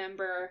don't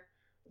remember,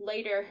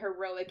 later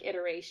heroic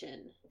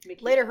iteration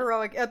Makya? Later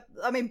heroic,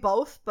 I mean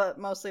both, but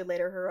mostly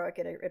later heroic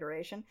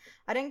iteration.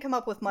 I didn't come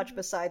up with much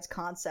besides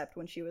concept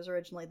when she was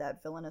originally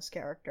that villainous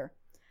character.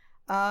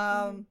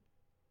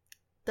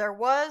 There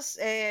was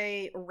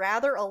a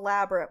rather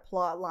elaborate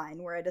plot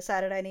line where I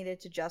decided I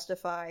needed to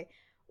justify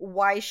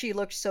why she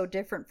looked so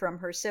different from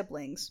her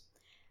siblings.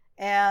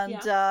 And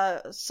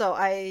the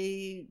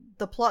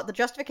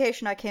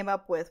justification I came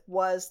up with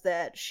was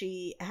that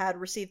she had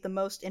received the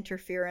most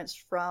interference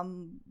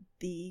from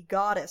the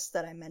goddess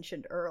that I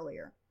mentioned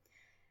earlier.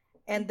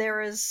 And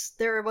there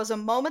was a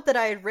moment that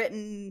I had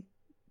written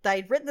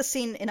the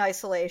scene in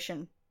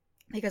isolation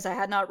because I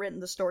had not written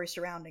the story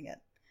surrounding it.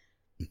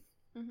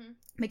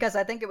 Because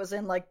I think it was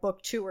in like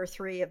book 2 or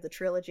 3 of the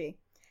trilogy.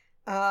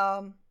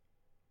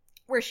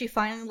 Where she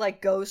finally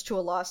like goes to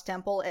a lost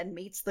temple and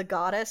meets the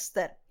goddess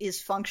that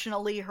is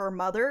functionally her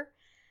mother,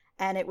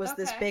 and it was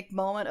this big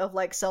moment of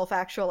like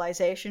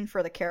self-actualization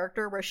for the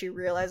character where she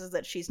realizes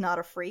that she's not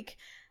a freak,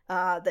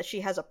 that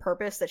she has a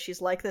purpose, that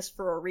she's like this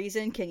for a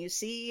reason. Can you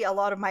see a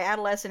lot of my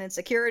adolescent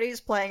insecurities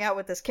playing out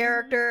with this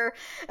character?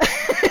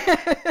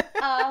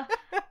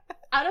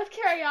 Out of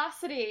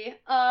curiosity,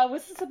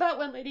 was this about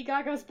when Lady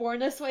Gaga's Born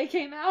This Way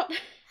came out?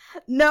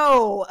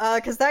 No,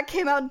 because that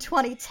came out in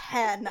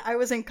 2010. I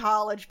was in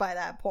college by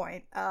that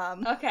point.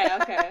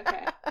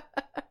 Okay.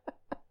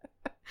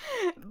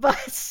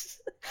 But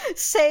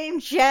same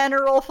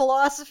general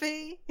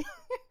philosophy.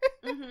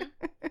 And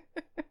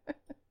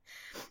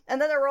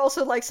then there were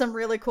also like some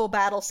really cool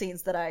battle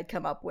scenes that I had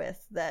come up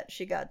with that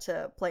she got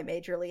to play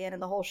majorly in,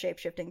 and the whole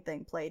shape-shifting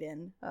thing played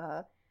in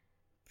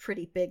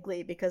pretty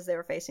bigly because they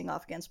were facing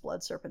off against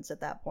blood serpents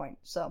at that point.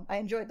 So I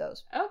enjoyed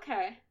those.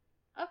 Okay.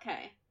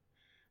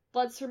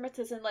 Blood serpents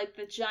is in like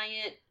the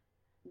giant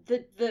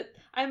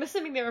I'm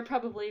assuming they were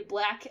probably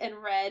black and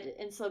red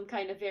in some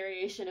kind of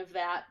variation of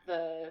that.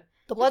 The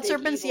blood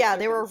serpents, yeah,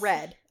 they were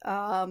red.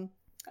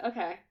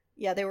 Okay.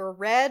 Yeah, they were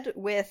red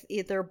with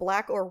either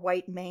black or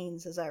white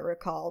manes, as I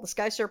recall. The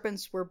sky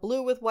serpents were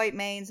blue with white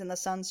manes, and the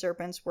sun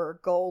serpents were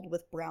gold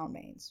with brown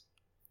manes.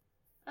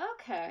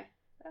 Okay.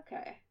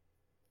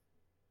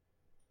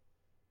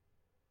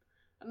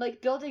 I'm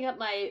like building up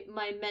my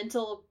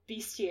mental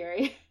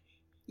bestiary.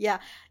 Yeah,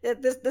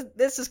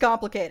 this is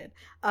complicated.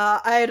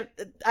 I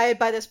had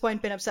by this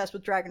point been obsessed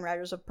with Dragon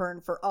Riders of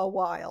Pern for a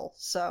while,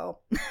 so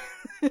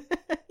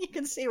you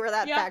can see where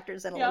that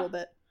factors in a little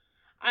bit.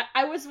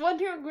 I was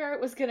wondering where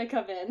it was gonna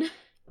come in.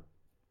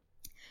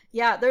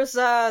 Yeah, there's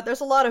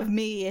a lot of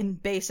me in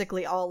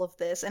basically all of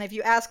this, and if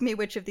you ask me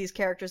which of these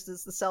characters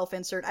is the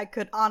self-insert, I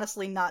could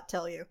honestly not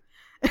tell you.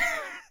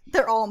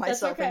 They're all my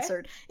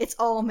self-insert. Okay. It's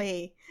all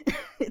me.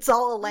 It's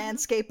all a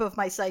landscape of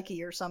my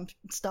psyche or some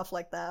stuff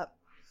like that.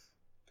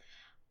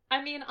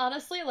 I mean,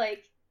 honestly,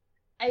 like,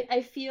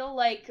 I feel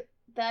like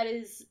that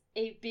is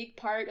a big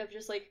part of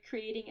just, like,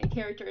 creating a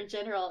character in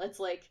general. It's,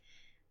 like,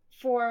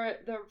 for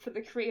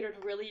the creator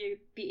to really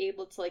be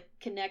able to, like,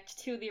 connect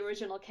to the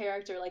original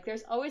character, like,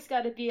 there's always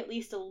got to be at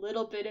least a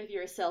little bit of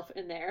yourself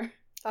in there.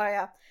 Oh,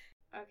 yeah.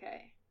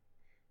 Okay.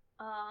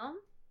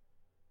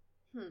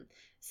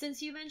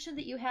 Since you mentioned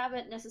that you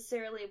haven't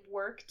necessarily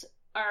worked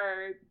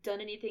or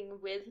done anything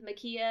with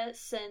Makya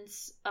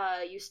since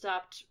you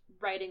stopped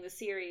writing the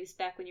series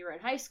back when you were in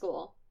high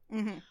school,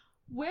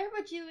 where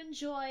would you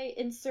enjoy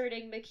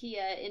inserting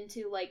Makya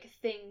into, like,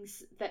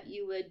 things that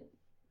you would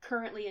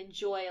currently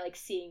enjoy, like,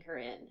 seeing her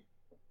in?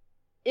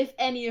 If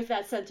any of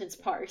that sentence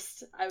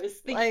parsed. I was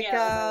thinking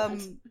like,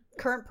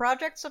 current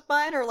projects of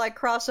mine, or, like,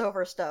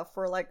 crossover stuff,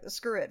 or, like,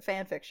 screw it,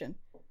 fanfiction?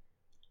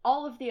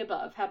 All of the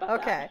above. How about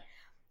that? Okay.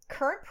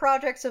 Current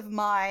projects of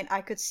mine,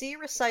 I could see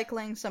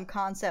recycling some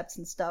concepts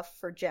and stuff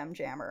for Gem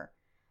Jammer.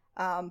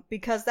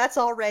 Because that's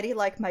already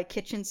like my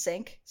kitchen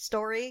sink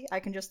story.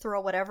 I can just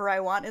throw whatever I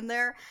want in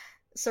there.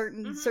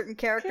 Certain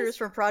characters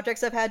from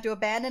projects I've had to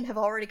abandon have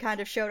already kind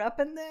of showed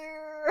up in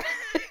there.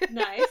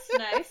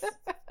 Nice.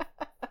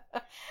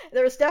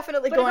 There's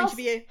definitely going to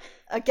be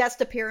a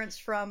guest appearance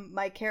from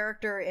my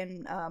character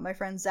in my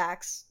friend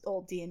Zach's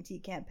old D&T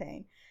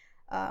campaign.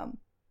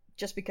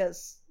 Just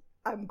because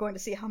I'm going to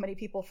see how many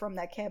people from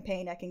that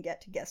campaign I can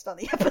get to guest on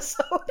the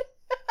episode.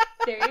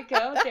 There you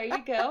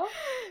go.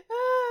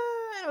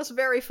 I was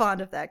very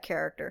fond of that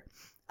character.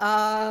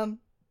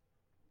 Yeah,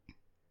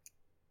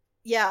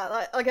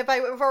 like if I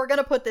were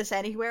gonna put this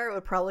anywhere, it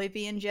would probably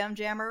be in Gem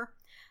Jammer.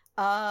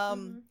 I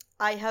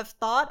have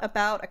thought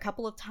about a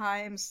couple of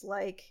times,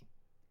 like,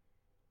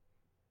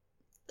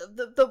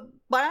 the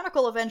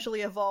Bionicle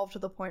eventually evolved to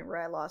the point where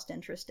I lost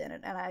interest in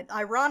it, and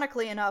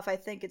ironically enough, I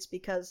think it's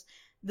because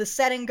the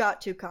setting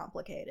got too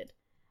complicated.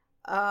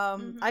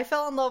 I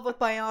fell in love with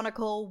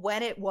Bionicle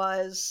when it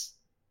was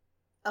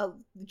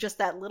just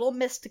that little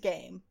mist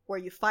game where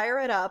you fire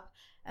it up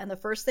and the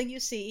first thing you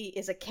see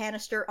is a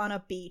canister on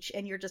a beach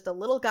and you're just a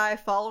little guy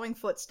following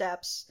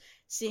footsteps,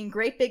 seeing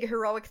great big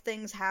heroic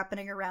things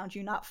happening around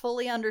you, not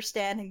fully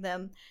understanding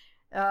them,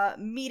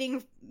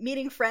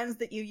 meeting friends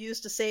that you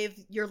used to save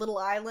your little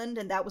island,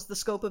 and that was the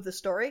scope of the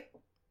story.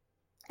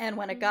 And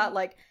when it got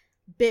like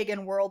big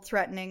and world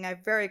threatening, I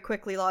very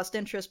quickly lost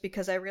interest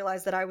because I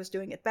realized that I was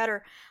doing it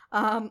better.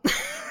 I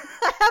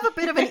have a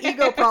bit of an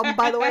ego problem,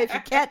 by the way, if you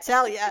can't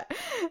tell yet.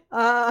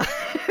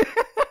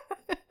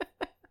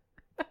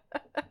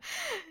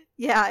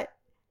 Yeah,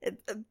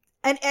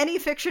 and any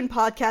fiction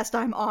podcast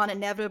I'm on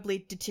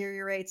inevitably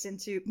deteriorates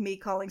into me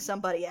calling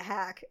somebody a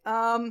hack.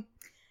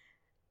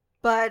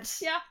 But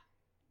yeah,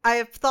 I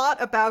have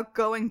thought about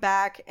going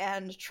back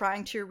and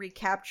trying to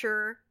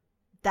recapture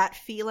that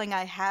feeling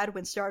I had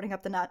when starting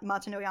up the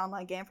Matanui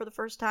online game for the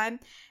first time,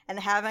 and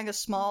having a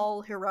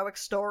small heroic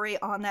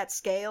story on that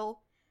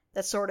scale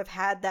that sort of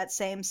had that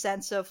same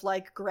sense of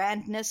like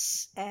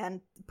grandness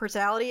and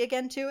personality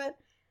again to it.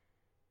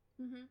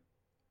 Mm-hmm.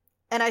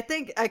 And I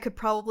think I could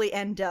probably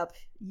end up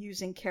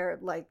using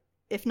like,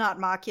 if not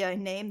Makya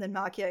in name, then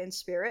Makya in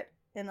spirit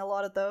in a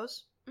lot of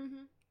those.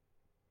 Mm-hmm.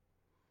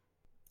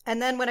 And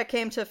then when it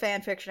came to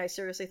fan fiction, I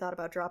seriously thought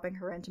about dropping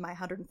her into my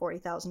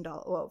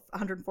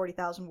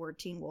 $140,000 word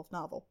Teen Wolf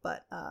novel,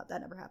 but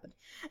that never happened.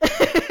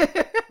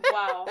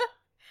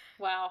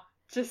 Wow.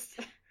 Just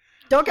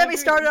don't get me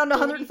started on the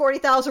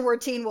 140,000 word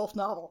Teen Wolf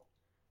novel.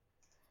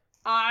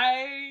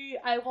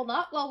 I will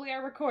not while we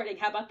are recording.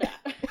 How about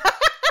that?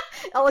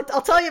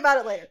 I'll tell you about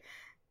it later.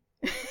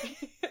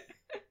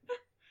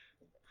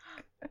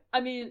 I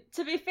mean,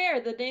 to be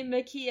fair, the name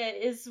Makya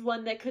is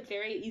one that could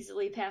very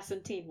easily pass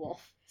in Teen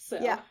Wolf. So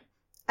yeah,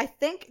 I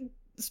think,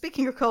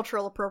 speaking of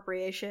cultural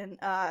appropriation,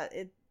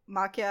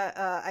 Makya,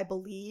 I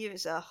believe,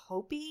 is a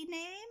Hopi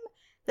name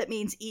that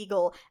means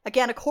eagle.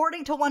 Again,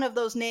 according to one of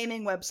those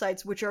naming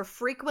websites, which are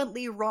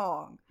frequently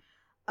wrong.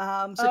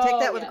 So take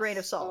that with a grain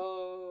of salt.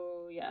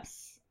 Oh,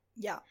 yes.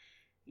 Yeah.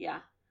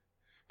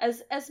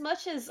 As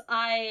much as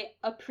I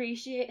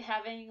appreciate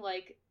having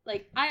like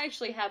I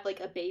actually have like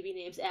a baby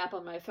names app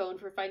on my phone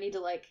for if I need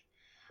to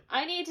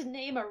I need to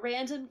name a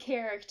random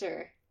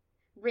character.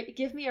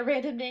 Give me a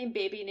random name,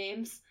 baby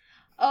names.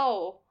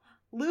 Oh,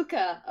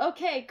 Luca.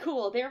 Okay,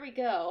 cool. There we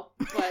go.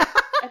 But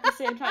at the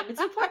same time, it's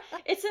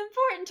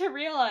important to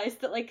realize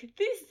that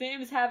these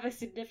names have a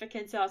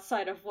significance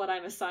outside of what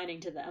I'm assigning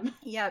to them.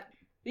 Yeah.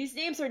 These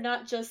names are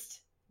not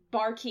just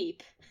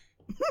barkeep.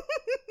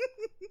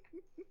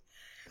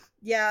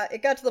 Yeah,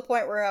 it got to the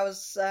point where I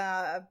was,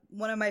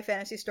 one of my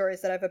fantasy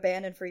stories that I've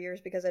abandoned for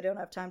years because I don't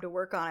have time to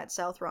work on it,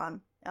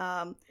 Southron.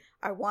 I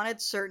wanted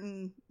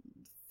certain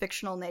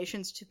fictional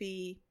nations to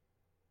be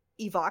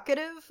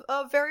evocative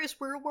of various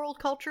real-world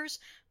cultures,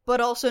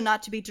 but also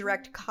not to be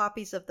direct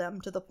copies of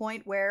them, to the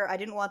point where I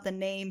didn't want the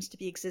names to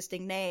be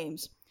existing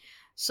names.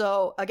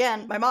 So,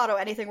 again, my motto,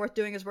 anything worth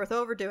doing is worth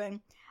overdoing.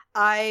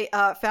 I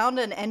found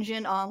an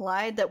engine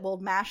online that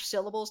will mash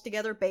syllables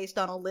together based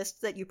on a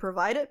list that you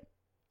provide it.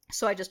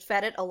 So I just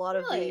fed it a lot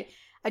of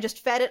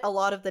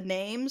the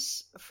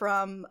names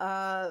from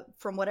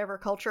whatever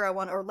culture I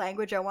want or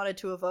language I wanted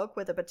to evoke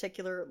with a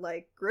particular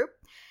group,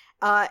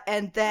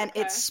 and then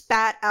it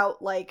spat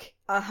out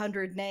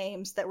 100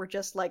 names that were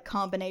just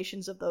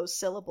combinations of those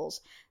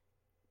syllables.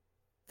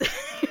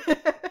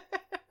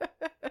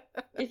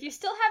 If you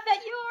still have that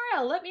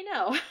URL, let me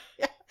know.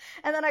 Yeah.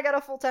 And then I got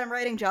a full-time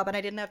writing job and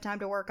I didn't have time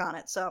to work on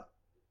it, so.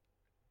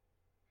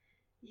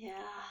 Yeah.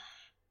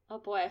 Oh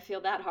boy, I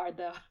feel that hard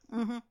though.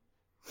 Mm-hmm.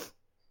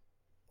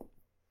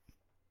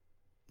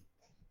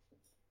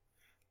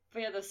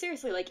 But yeah, though,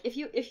 seriously,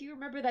 if you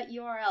remember that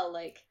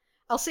URL,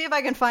 I'll see if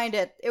I can find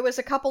it. It was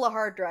a couple of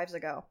hard drives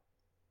ago.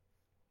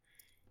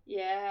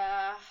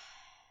 Yeah.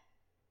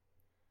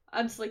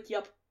 I'm just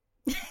yup.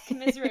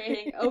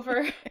 Commiserating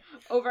over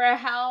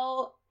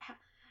how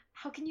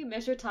can you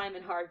measure time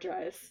in hard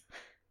drives?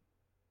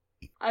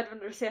 I don't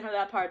understand how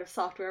that part of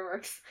software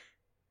works.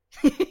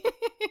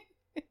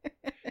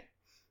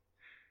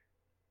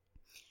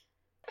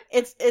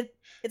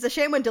 It's a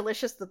shame when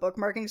Delicious, the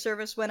bookmarking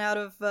service, went out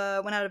of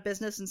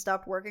business and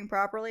stopped working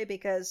properly,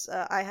 because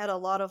I had a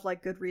lot of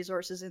good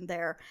resources in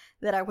there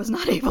that I was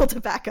not able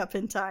to back up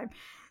in time.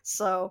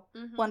 So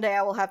one day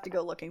I will have to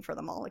go looking for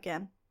them all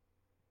again.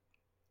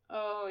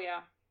 Oh yeah,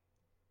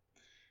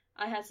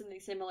 I had something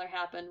similar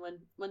happen when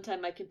one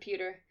time my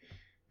computer.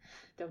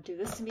 Don't do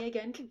this to me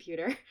again,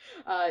 computer.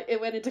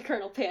 It went into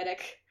kernel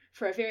panic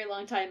for a very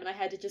long time, and I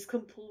had to just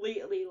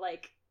completely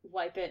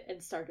wipe it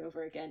and start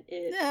over again.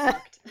 It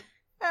sucked.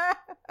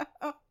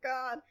 Oh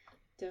God!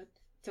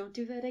 Don't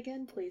do that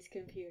again, please,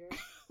 computer.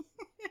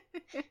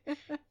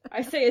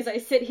 I say as I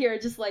sit here,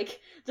 just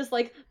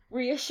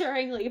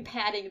reassuringly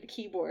patting the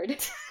keyboard.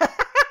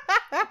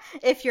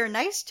 If you're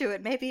nice to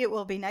it, maybe it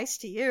will be nice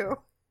to you.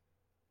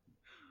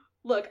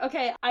 Look,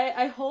 okay,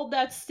 I hold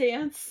that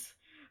stance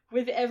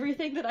with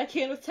everything that I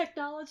can with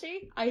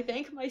technology. I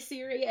thank my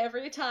Siri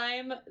every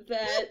time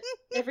that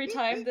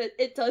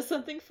it does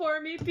something for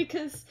me,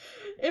 because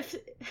if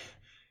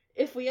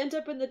we end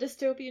up in the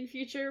dystopian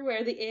future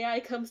where the AI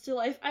comes to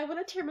life, I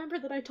want it to remember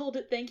that I told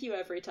it thank you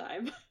every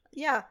time.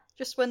 Yeah,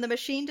 just when the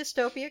machine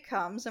dystopia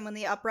comes and when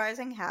the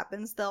uprising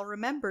happens, they'll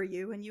remember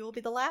you and you will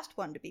be the last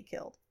one to be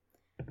killed.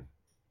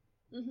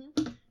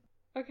 Mm-hmm.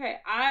 Okay,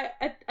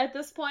 at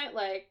this point,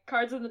 like,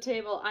 cards on the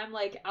table, I'm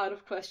like out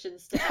of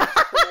questions to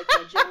ask for like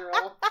the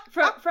general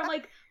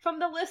from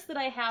the list that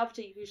I have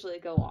to usually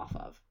go off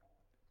of.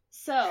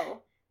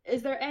 So,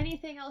 is there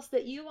anything else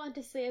that you want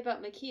to say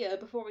about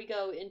Makya before we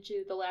go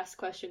into the last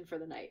question for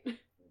the night?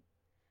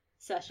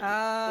 Session,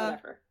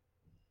 whatever.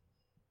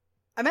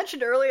 I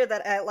mentioned earlier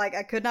that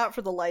I could not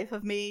for the life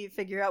of me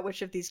figure out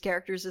which of these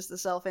characters is the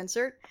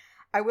self-insert.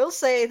 I will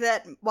say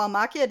that while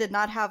Makya did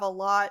not have a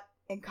lot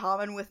in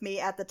common with me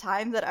at the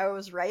time that I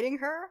was writing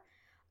her,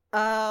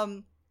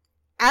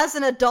 as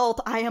an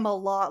adult, I am a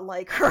lot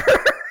like her.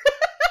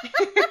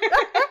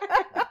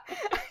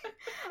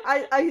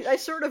 I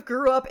sort of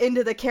grew up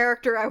into the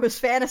character I was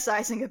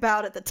fantasizing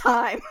about at the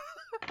time.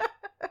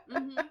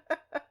 Mm-hmm.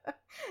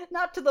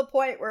 Not to the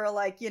point where,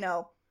 like, you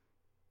know,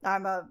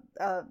 I'm a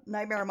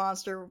nightmare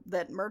monster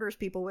that murders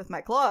people with my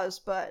claws,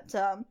 but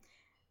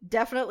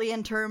definitely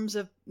in terms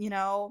of, you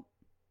know,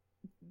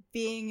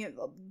 being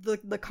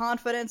the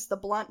confidence, the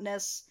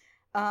bluntness,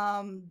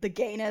 the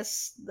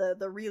gayness,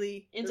 the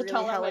really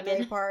hella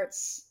gay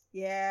parts.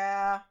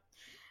 Yeah.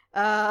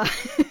 The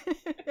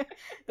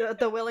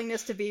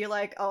willingness to be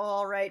like, oh,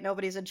 all right,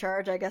 nobody's in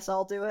charge, I guess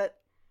I'll do it.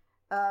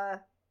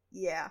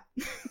 Yeah.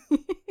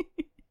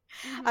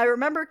 I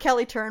remember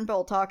Kelly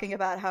Turnbull talking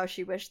about how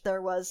she wished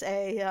there was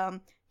a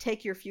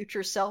take your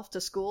future self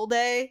to school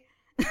day.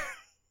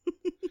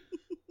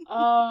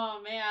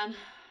 Oh, man.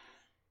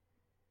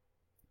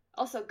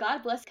 Also,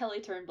 God bless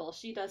Kelly Turnbull.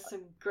 She does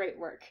some great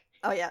work.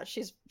 Oh yeah,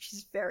 she's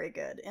very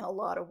good in a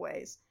lot of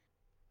ways.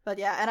 But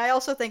yeah, and I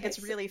also think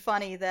it's really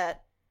funny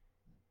that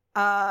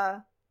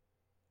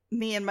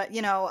me and my,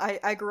 you know,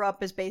 I grew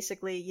up as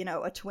basically, you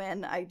know, a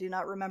twin. I do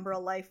not remember a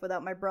life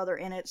without my brother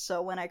in it,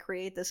 so when I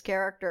create this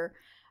character,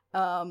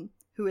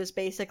 who is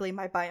basically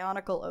my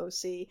bionicle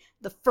OC,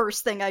 the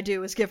first thing I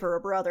do is give her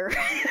a brother.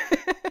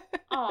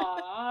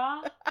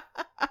 Aww.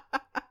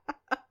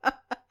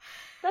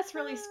 That's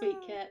really sweet,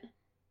 Kit.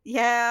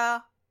 Yeah.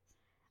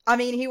 I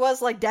mean, he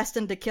was, like,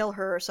 destined to kill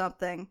her or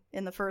something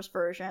in the first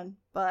version,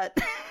 but...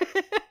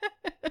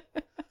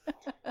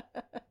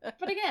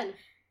 But again,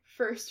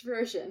 first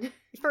version.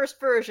 First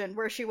version,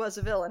 where she was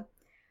a villain.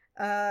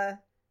 And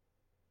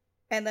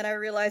then I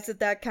realized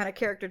that kind of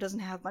character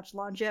doesn't have much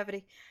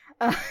longevity.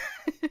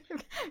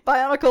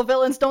 Bionicle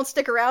villains don't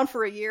stick around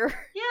for a year.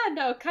 Yeah,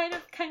 no, kind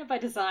of by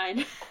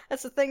design.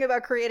 That's the thing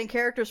about creating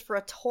characters for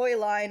a toy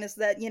line, is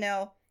that, you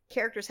know,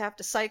 characters have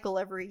to cycle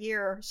every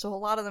year, so a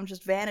lot of them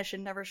just vanish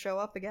and never show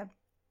up again.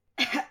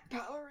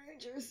 Power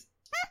Rangers.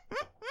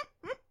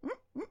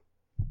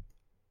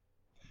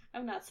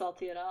 I'm not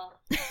salty at all.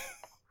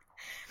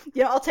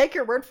 You know, I'll take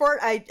your word for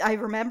it. I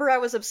remember I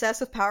was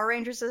obsessed with Power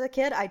Rangers as a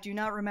kid. I do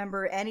not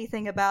remember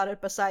anything about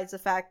it besides the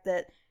fact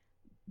that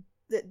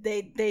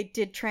they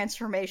did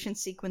transformation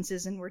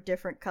sequences and were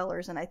different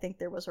colors, and I think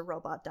there was a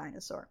robot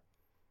dinosaur.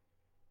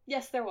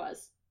 Yes, there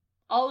was.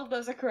 All of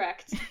those are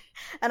correct.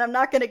 And I'm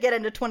not going to get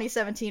into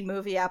 2017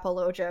 movie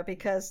apologia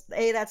because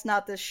A, that's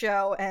not this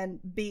show, and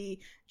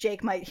B,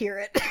 Jake might hear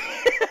it.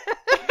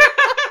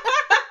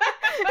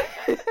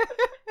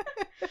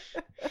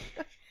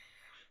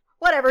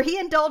 Whatever, he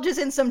indulges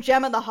in some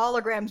Gem and the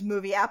Holograms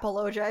movie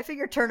apologia. I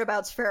figure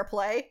turnabout's fair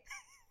play.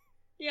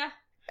 Yeah.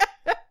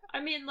 I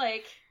mean,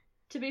 like,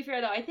 to be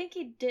fair though, I think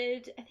I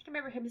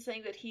remember him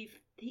saying that he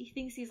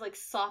thinks he's, like,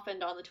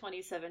 softened on the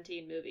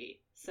 2017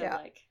 movie. So, yeah.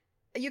 Like...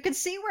 You can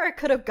see where it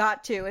could have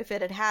got to if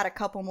it had had a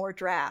couple more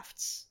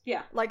drafts.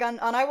 Yeah. Like on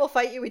I Will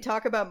Fight You, we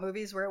talk about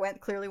movies where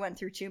it clearly went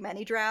through too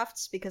many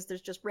drafts because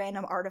there's just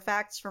random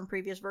artifacts from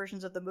previous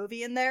versions of the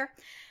movie in there.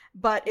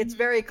 But it's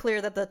very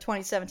clear that the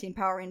 2017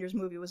 Power Rangers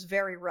movie was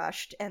very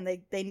rushed, and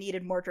they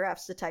needed more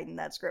drafts to tighten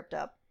that script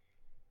up.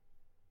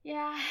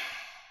 Yeah.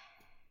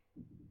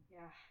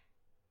 Yeah.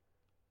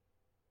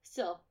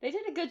 Still, they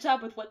did a good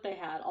job with what they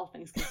had, all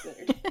things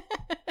considered.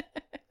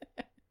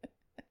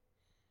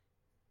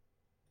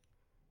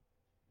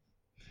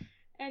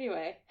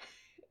 Anyway,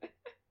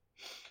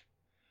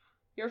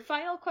 your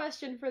final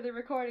question for the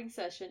recording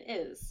session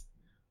is,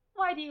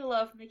 why do you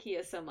love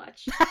Makya so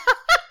much?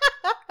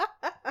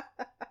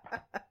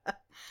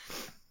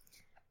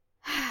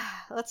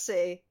 Let's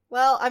see.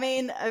 Well, I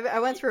mean, I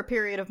went through a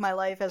period of my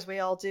life, as we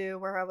all do,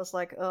 where I was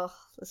like, ugh,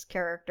 this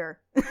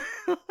character.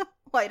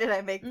 Why did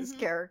I make this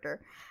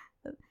character?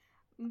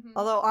 Mm-hmm.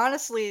 Although,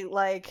 honestly,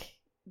 like...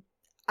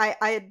 I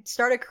had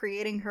started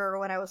creating her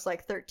when I was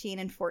like 13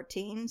 and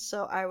 14,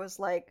 so I was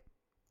like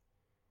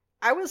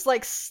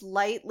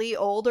slightly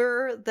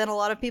older than a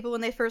lot of people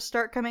when they first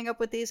start coming up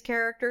with these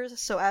characters,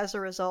 so as a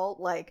result,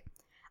 like,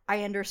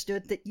 I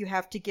understood that you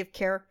have to give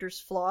characters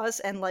flaws,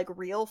 and, like,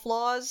 real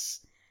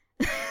flaws.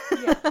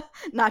 Yeah.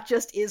 not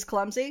just is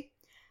clumsy.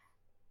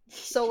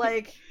 So,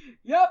 like...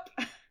 Yep.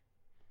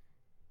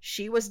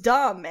 She was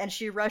dumb, and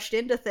she rushed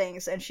into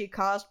things, and she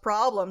caused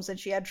problems, and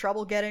she had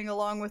trouble getting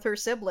along with her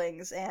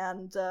siblings,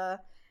 and,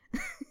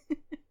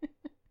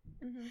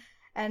 Mm-hmm.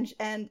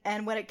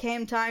 and when it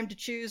came time to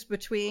choose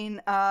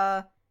between,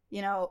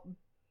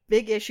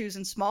 big issues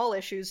and small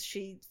issues,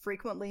 she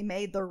frequently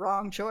made the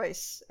wrong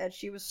choice, and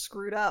she was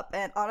screwed up.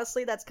 And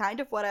honestly, that's kind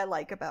of what I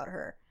like about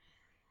her,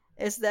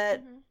 is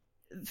that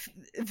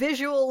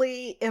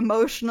visually,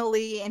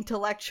 emotionally,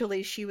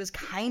 intellectually, she was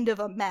kind of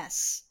a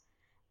mess.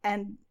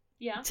 And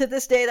to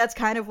this day, that's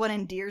kind of what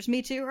endears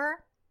me to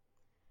her.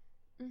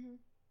 Mm-hmm.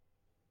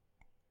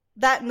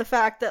 That and the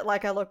fact that,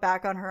 like, I look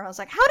back on her, I was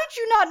like, how did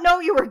you not know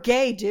you were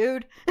gay,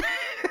 dude?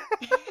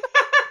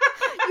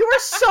 You were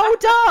so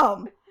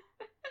dumb!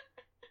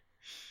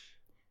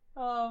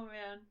 Oh,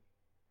 man.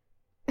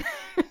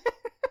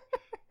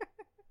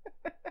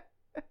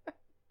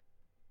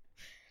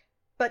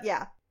 But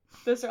yeah.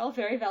 Those are all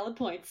very valid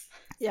points.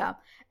 Yeah.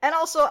 And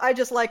also, I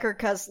just like her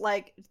because,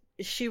 like,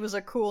 she was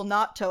a cool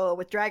knot toa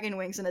with dragon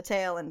wings and a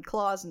tail and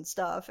claws and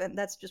stuff, and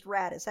that's just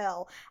rad as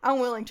hell. I'm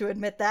willing to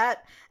admit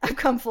that. I've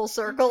come full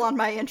circle on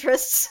my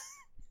interests.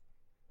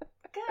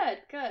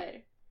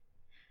 Good.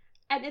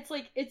 And it's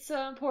like, it's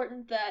so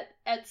important that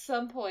at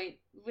some point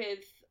with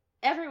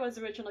everyone's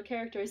original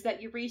characters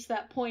that you reach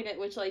that point at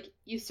which, like,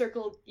 you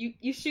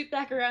shoot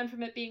back around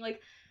from it being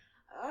like,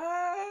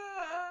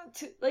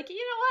 to, like, you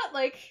know what,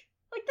 like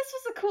this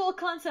was a cool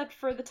concept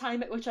for the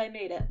time at which I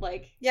made it.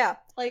 Like, yeah,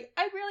 like,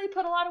 I really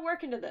put a lot of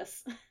work into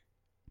this.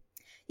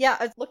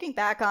 Yeah, looking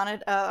back on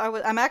it,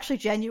 I'm actually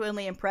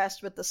genuinely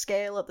impressed with the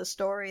scale of the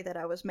story that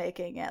I was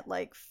making at,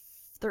 like,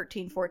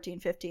 13, 14,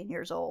 15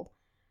 years old.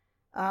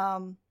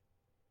 I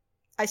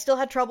still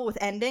had trouble with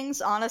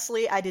endings.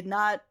 Honestly, I did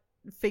not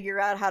figure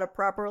out how to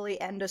properly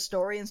end a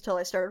story until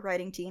I started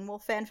writing Teen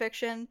Wolf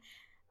fanfiction,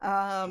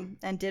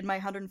 and did my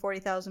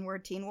 140,000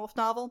 word Teen Wolf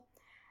novel,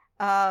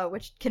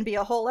 which can be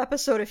a whole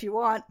episode if you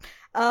want.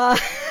 The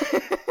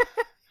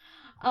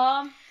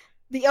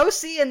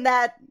OC in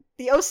that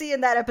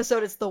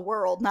episode is the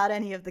world, not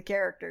any of the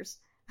characters.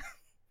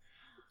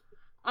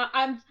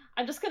 I'm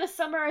just gonna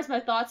summarize my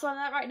thoughts on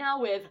that right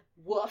now with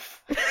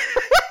woof.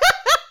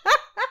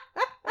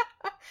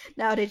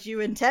 Now, did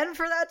you intend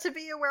for that to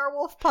be a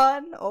werewolf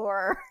pun,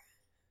 or?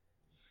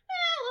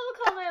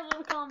 A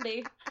little column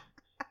B.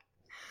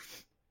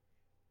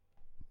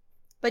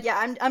 But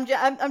yeah,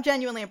 I'm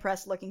genuinely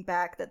impressed looking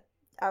back that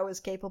I was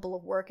capable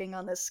of working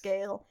on this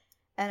scale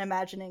and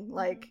imagining,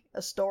 like,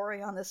 a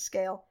story on this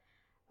scale.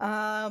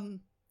 I'm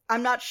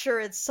not sure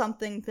it's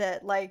something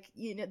that, like,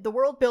 the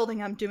world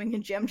building I'm doing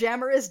in Gem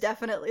Jammer is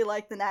definitely,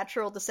 like, the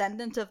natural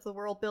descendant of the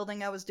world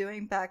building I was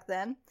doing back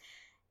then.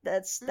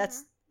 That's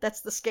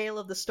the scale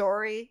of the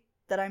story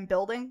that I'm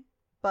building,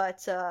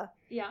 but,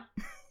 yeah.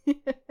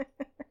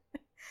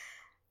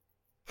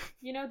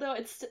 Though,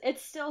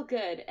 it's still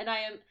good, and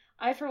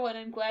I for one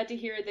am glad to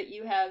hear that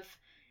you have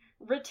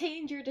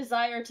retained your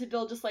desire to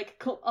build just,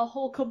 like, a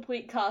whole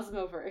complete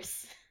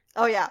Cosmoverse.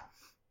 Oh yeah.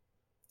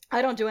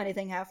 I don't do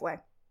anything halfway.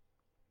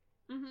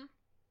 Mm-hmm.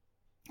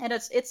 And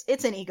it's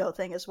an ego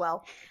thing as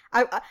well.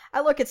 I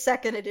look at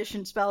 2nd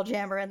edition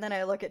Spelljammer, and then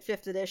I look at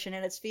 5th edition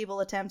and its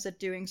feeble attempts at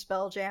doing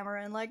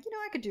Spelljammer, and, like,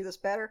 I could do this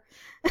better.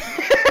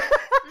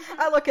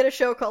 I look at a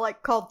show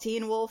called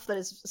Teen Wolf that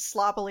is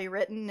sloppily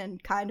written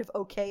and kind of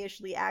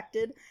okayishly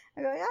acted.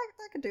 I go, yeah,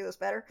 I could do this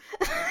better.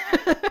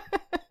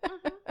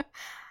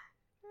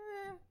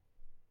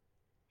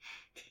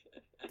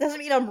 Doesn't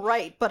mean I'm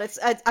right, but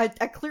I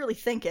clearly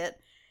think it.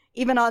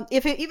 Even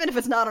if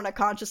it's not on a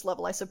conscious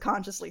level, I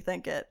subconsciously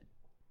think it.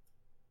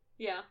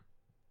 Yeah.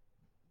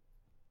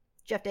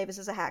 Jeff Davis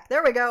is a hack.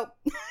 There we go.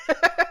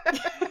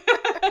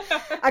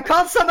 I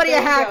called somebody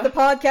a hack. The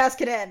podcast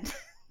can end.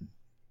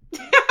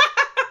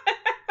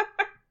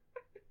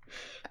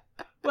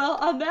 Well,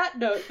 on that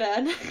note,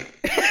 then.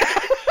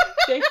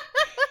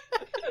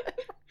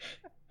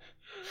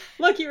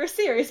 Look, you were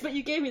serious, but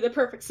you gave me the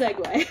perfect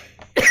segue.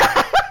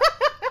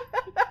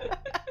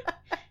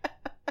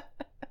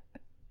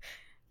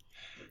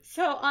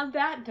 So, on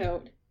that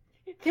note,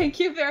 thank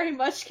you very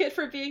much, Kit,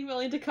 for being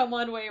willing to come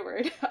on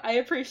Wayward. I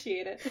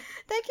appreciate it.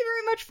 Thank you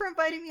very much for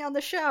inviting me on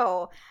the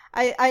show.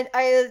 I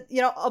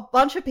a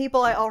bunch of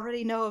people I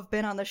already know have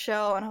been on the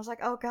show, and I was like,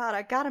 oh god,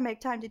 I gotta make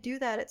time to do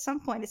that at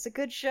some point. It's a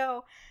good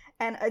show.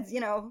 And,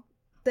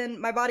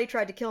 then my body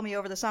tried to kill me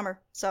over the summer,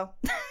 so.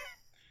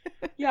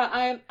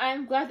 Yeah,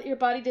 I'm glad that your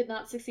body did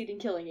not succeed in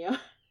killing you.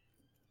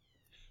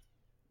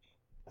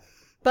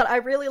 But I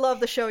really love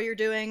the show you're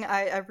doing.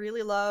 I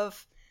really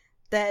love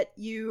that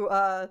you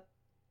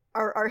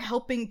are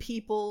helping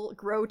people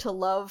grow to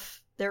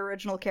love their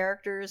original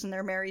characters and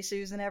their Mary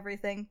Sues and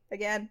everything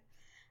again.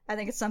 I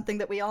think it's something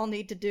that we all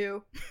need to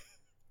do.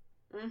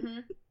 Mm-hmm.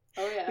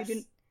 Oh, yes.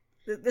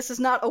 This is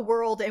not a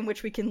world in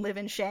which we can live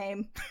in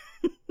shame.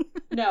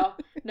 No,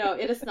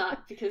 it is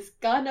not, because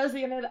God knows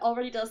the internet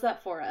already does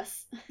that for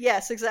us.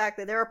 Yes,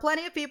 exactly. There are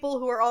plenty of people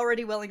who are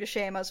already willing to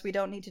shame us. We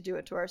don't need to do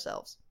it to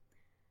ourselves.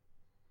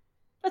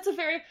 That's a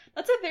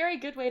very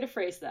good way to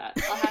phrase that.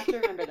 I'll have to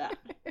remember that.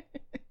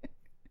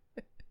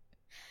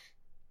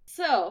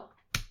 So,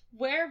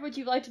 where would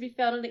you like to be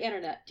found on the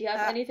internet? Do you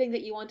have anything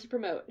that you want to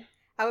promote?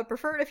 I would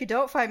prefer it if you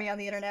don't find me on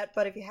the internet,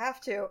 but if you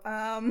have to,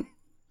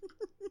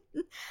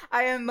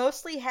 I am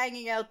mostly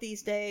hanging out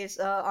these days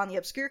on the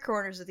obscure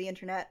corners of the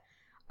internet.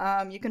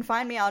 You can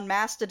find me on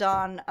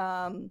Mastodon,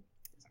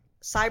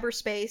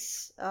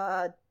 cyberspace /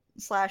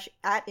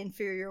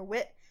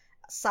 @inferiorwit.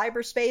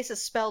 Cyberspace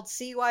is spelled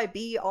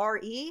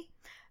Cybre.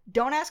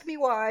 Don't ask me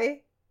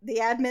why. The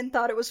admin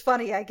thought it was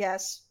funny, I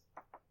guess.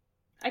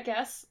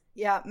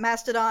 Yeah,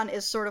 Mastodon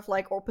is sort of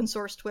like open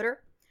source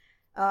Twitter.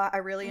 I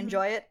really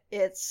enjoy it.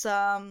 It's,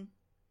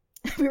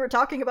 we were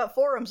talking about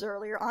forums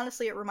earlier.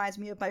 Honestly, it reminds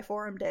me of my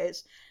forum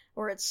days,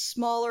 where it's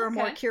smaller,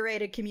 more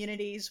curated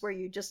communities where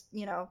you just,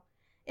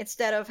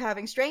 instead of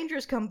having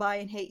strangers come by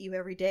and hate you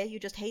every day, you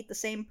just hate the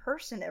same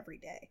person every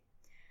day.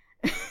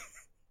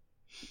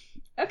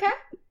 Okay.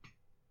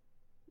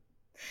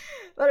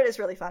 But it is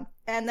really fun.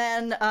 And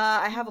then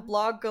I have a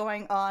blog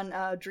going on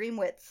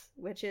Dreamwidth,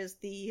 which is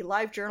the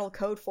live journal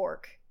code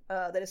fork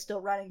that is still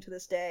running to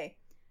this day.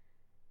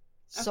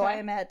 So I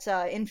am at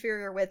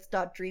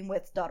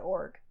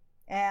inferiorwidth.dreamwidth.org.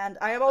 And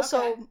I am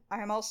also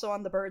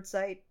on the Bird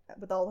site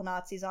with all the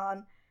Nazis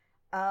on.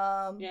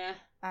 I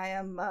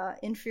am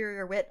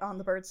Inferior Wit on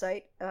the Bird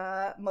site.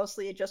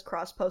 Mostly it just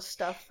cross-post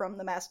stuff from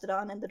the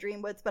Mastodon and the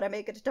Dreamwidth, but I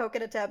make it a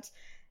token attempt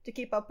to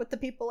keep up with the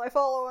people I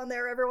follow on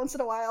there every once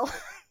in a while.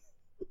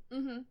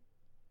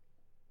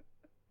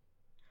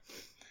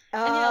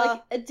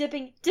 And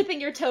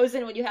dipping your toes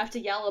in when you have to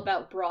yell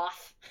about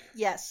broth.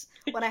 Yes,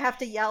 when I have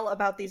to yell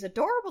about these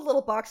adorable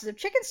little boxes of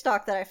chicken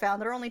stock that I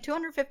found that are only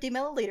 250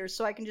 milliliters,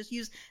 so I can just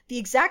use the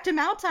exact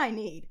amount I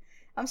need.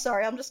 I'm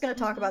sorry, I'm just going to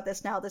talk about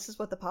this now. This is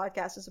what the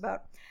podcast is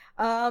about.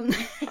 I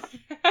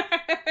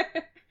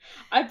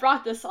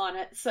brought this on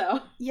it, so...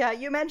 Yeah,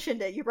 you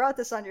mentioned it. You brought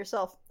this on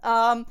yourself.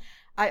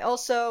 I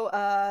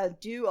also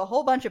do a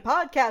whole bunch of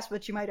podcasts,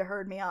 which you might have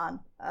heard me on.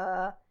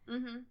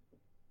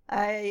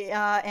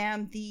 I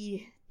am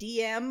the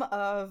DM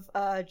of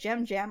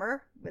Gem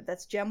Jammer,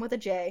 that's Gem with a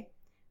J,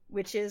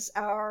 which is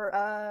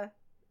our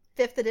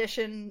 5th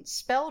edition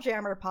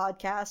Spelljammer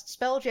podcast,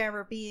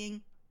 Spelljammer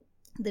being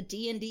the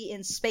D&D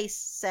in space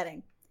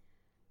setting.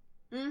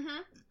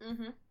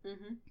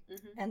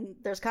 And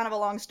there's kind of a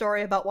long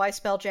story about why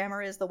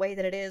Spelljammer is the way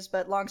that it is,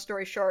 but long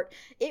story short,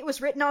 it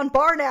was written on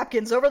bar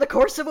napkins over the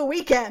course of a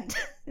weekend.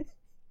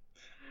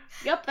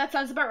 Yep, that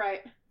sounds about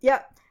right.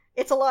 Yep.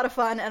 It's a lot of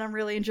fun, and I'm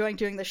really enjoying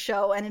doing the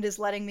show, and it is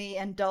letting me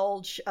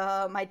indulge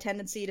my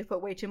tendency to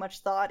put way too much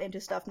thought into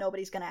stuff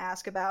nobody's going to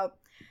ask about.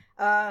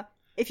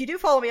 If you do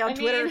follow me on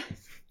Twitter...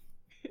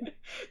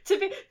 To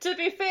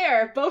be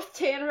fair, both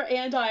Tanner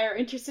and I are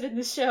interested in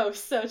the show,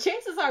 so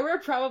chances are we're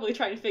probably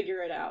trying to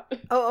figure it out.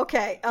 Oh,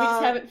 okay. We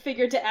just haven't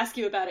figured to ask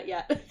you about it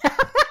yet.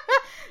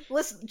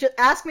 Listen, just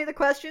ask me the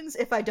questions.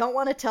 If I don't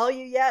want to tell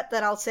you yet,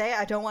 then I'll say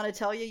I don't want to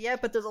tell you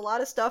yet, but there's a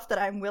lot of stuff that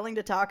I'm willing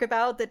to talk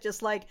about that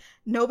just, like,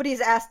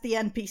 nobody's asked the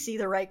NPC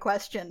the right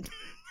question.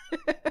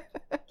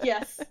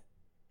 Yes.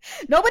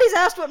 Nobody's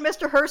asked what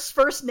Mr. Hurst's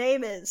first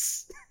name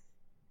is.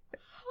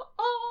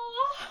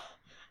 Oh,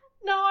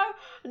 no,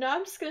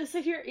 I'm just gonna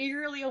sit here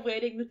eagerly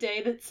awaiting the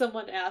day that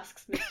someone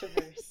asks Mr.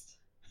 Hurst.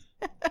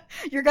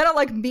 You're gonna,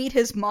 like, meet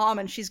his mom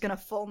and she's gonna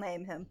full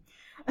name him.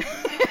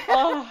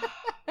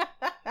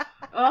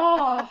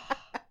 Oh,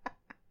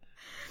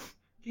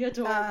 the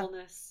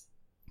adorableness.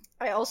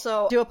 I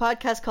also do a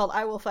podcast called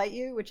I Will Fight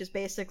You, which is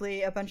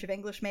basically a bunch of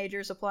English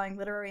majors applying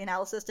literary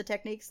analysis to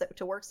techniques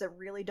to works that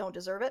really don't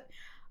deserve it.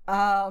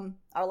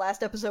 Our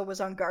last episode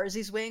was on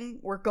Garzy's Wing.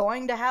 We're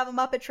going to have a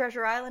Muppet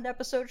Treasure Island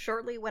episode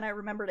shortly when I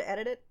remember to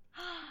edit it.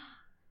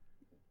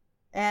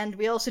 And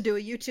we also do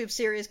a YouTube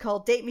series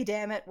called Date Me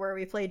Damn It, where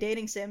we play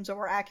dating sims, or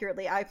more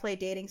accurately, I play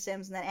dating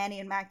sims, and then Annie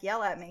and Mac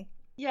yell at me.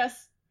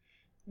 Yes.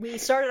 We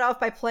started off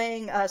by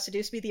playing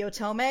Seduce Me the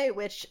Otome,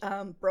 which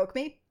broke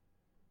me.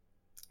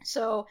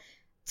 So,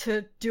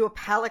 to do a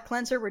palate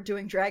cleanser, we're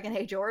doing Dragon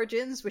Age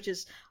Origins, which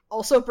is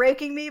also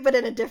breaking me, but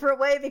in a different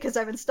way, because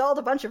I've installed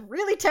a bunch of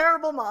really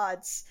terrible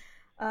mods.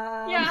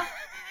 Yeah,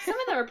 some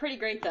of them are pretty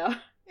great, though.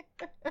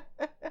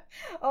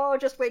 Oh,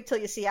 just wait till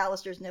you see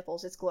Alistair's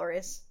nipples. It's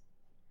glorious.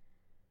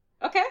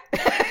 Okay.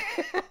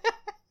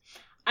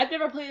 I've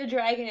never played a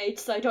Dragon Age,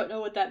 so I don't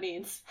know what that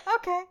means.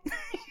 Okay.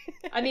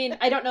 I mean,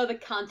 I don't know the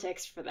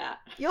context for that.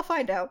 You'll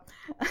find out.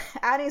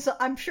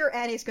 I'm sure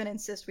Annie's going to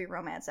insist we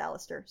romance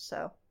Alistair,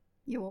 so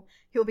you'll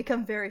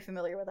become very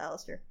familiar with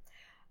Alistair.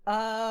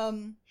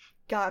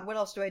 God, what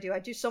else do? I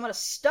do so much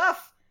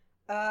stuff.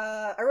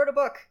 I wrote a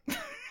book.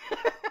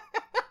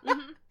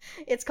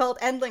 It's called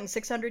Endling,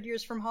 600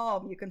 Years from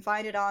Home. You can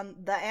find it on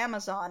the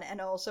Amazon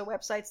and also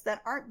websites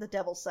that aren't the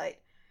Devil site.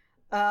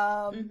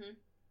 I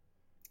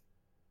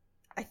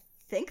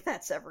think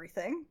that's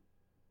everything.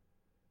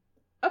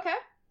 Okay.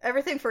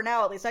 Everything for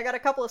now, at least. I got a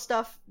couple of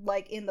stuff,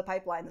 like, in the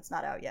pipeline that's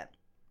not out yet.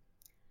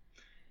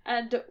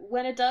 And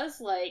when it does,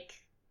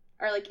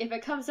 if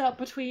it comes out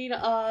between,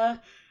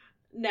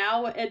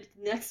 now and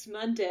next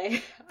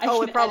Monday,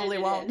 it probably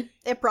edit won't. in.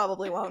 It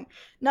probably won't.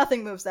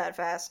 Nothing moves that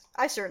fast.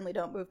 I certainly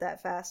don't move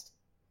that fast.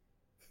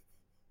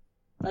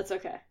 That's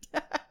okay.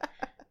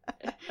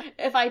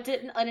 If I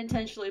didn't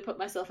unintentionally put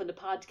myself into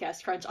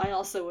podcast crunch, I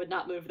also would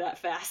not move that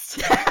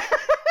fast.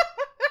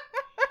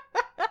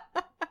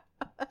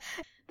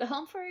 The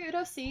Home for Weird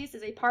OCs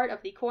is a part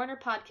of the Corner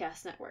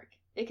Podcast Network.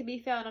 It can be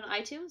found on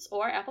iTunes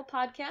or Apple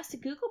Podcasts,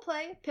 Google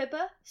Play,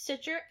 Pippa,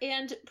 Stitcher,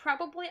 and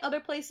probably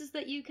other places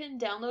that you can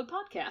download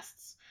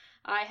podcasts.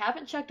 I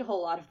haven't checked a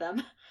whole lot of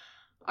them.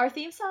 Our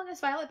theme song is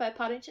Violet by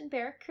Poddington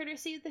Bear,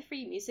 courtesy of the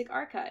Free Music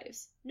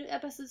Archives. New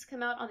episodes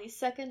come out on the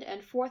second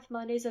and fourth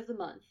Mondays of the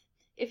month.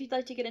 If you'd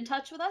like to get in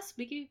touch with us,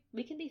 we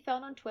can be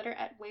found on Twitter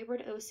at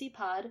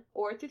WaywardOCPod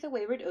or through the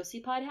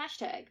WaywardOCPod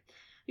hashtag.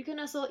 You can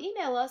also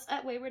email us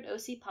at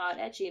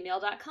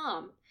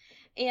waywardocpod@gmail.com.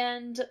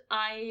 And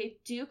I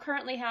do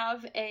currently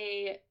have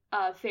a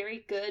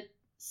very good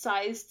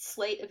sized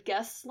slate of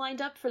guests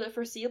lined up for the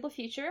foreseeable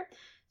future.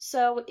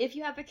 So if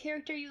you have a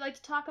character you'd like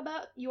to talk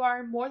about, you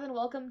are more than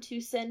welcome to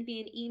send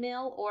me an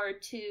email or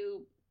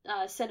to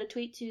send a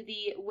tweet to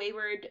the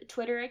Wayward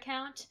Twitter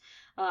account.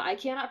 I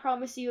cannot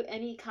promise you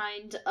any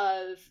kind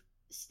of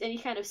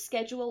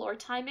schedule or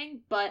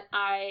timing, but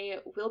I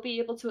will be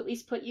able to at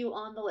least put you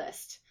on the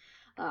list.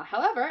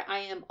 However, I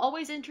am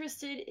always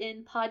interested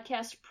in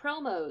podcast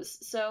promos,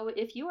 so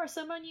if you or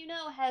someone you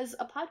know has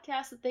a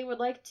podcast that they would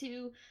like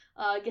to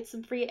get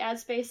some free ad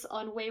space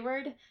on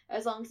Wayward,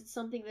 as long as it's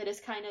something that is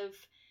kind of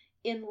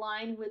in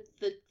line with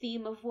the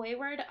theme of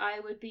Wayward, I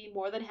would be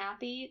more than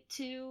happy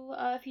to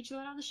feature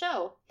that on the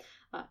show.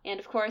 And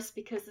of course,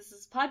 because this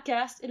is a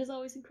podcast, it is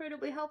always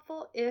incredibly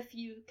helpful if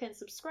you can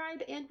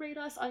subscribe and rate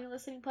us on your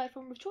listening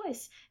platform of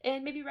choice,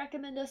 and maybe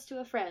recommend us to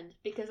a friend,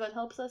 because that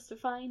helps us to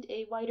find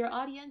a wider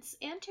audience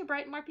and to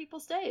brighten more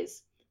people's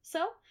days.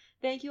 So,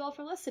 thank you all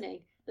for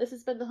listening. This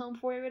has been the Home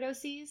for Wayward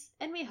OCs,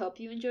 and we hope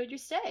you enjoyed your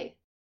stay.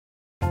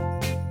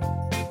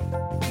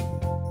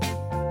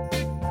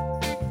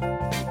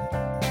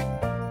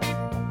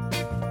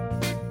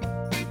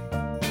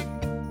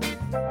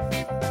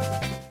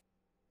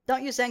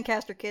 Don't use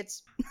Zencaster,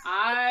 kids.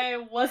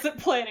 I wasn't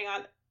planning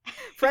on...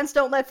 Friends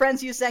don't let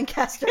friends use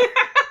Zencaster.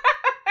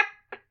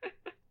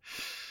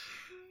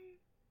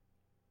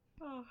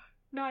 Oh,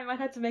 no, I might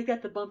have to make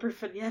that the bumper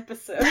for the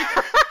episode.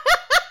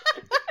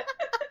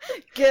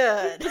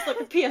 Good. Just like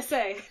a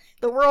PSA.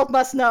 The world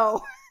must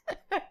know.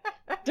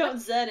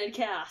 Don't Zen and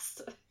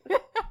cast.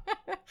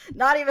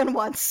 Not even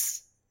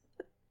once.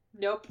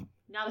 Nope.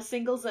 Not a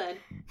single Zen.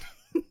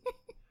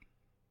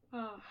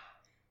 Oh.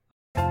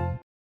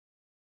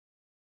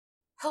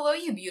 Hello,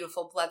 you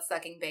beautiful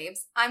blood-sucking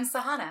babes. I'm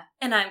Sahana.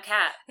 And I'm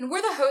Kat. And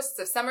we're the hosts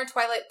of Summer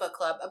Twilight Book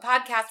Club, a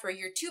podcast where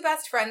your two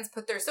best friends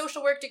put their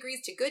social work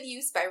degrees to good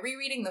use by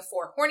rereading the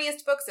 4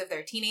 horniest books of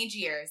their teenage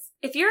years.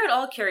 If you're at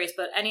all curious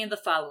about any of the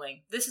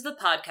following, this is the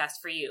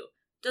podcast for you.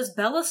 Does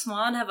Bella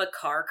Swan have a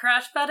car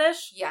crash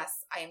fetish?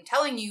 Yes, I am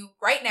telling you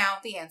right now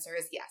the answer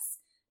is yes.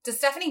 Does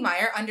Stephenie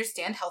Meyer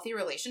understand healthy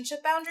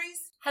relationship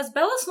boundaries? Has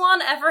Bella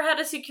Swan ever had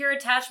a secure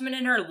attachment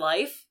in her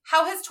life?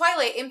 How has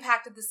Twilight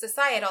impacted the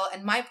societal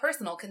and my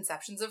personal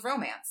conceptions of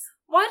romance?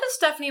 Why does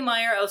Stephenie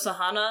Meyer owe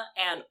Sahana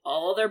and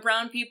all other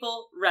brown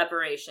people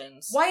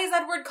reparations? Why is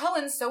Edward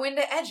Cullen so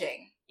into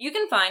edging? You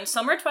can find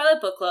Summer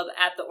Twilight Book Club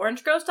at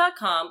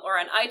theorangegross.com or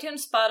on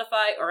iTunes,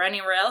 Spotify, or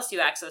anywhere else you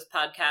access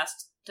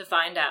podcasts to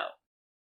find out.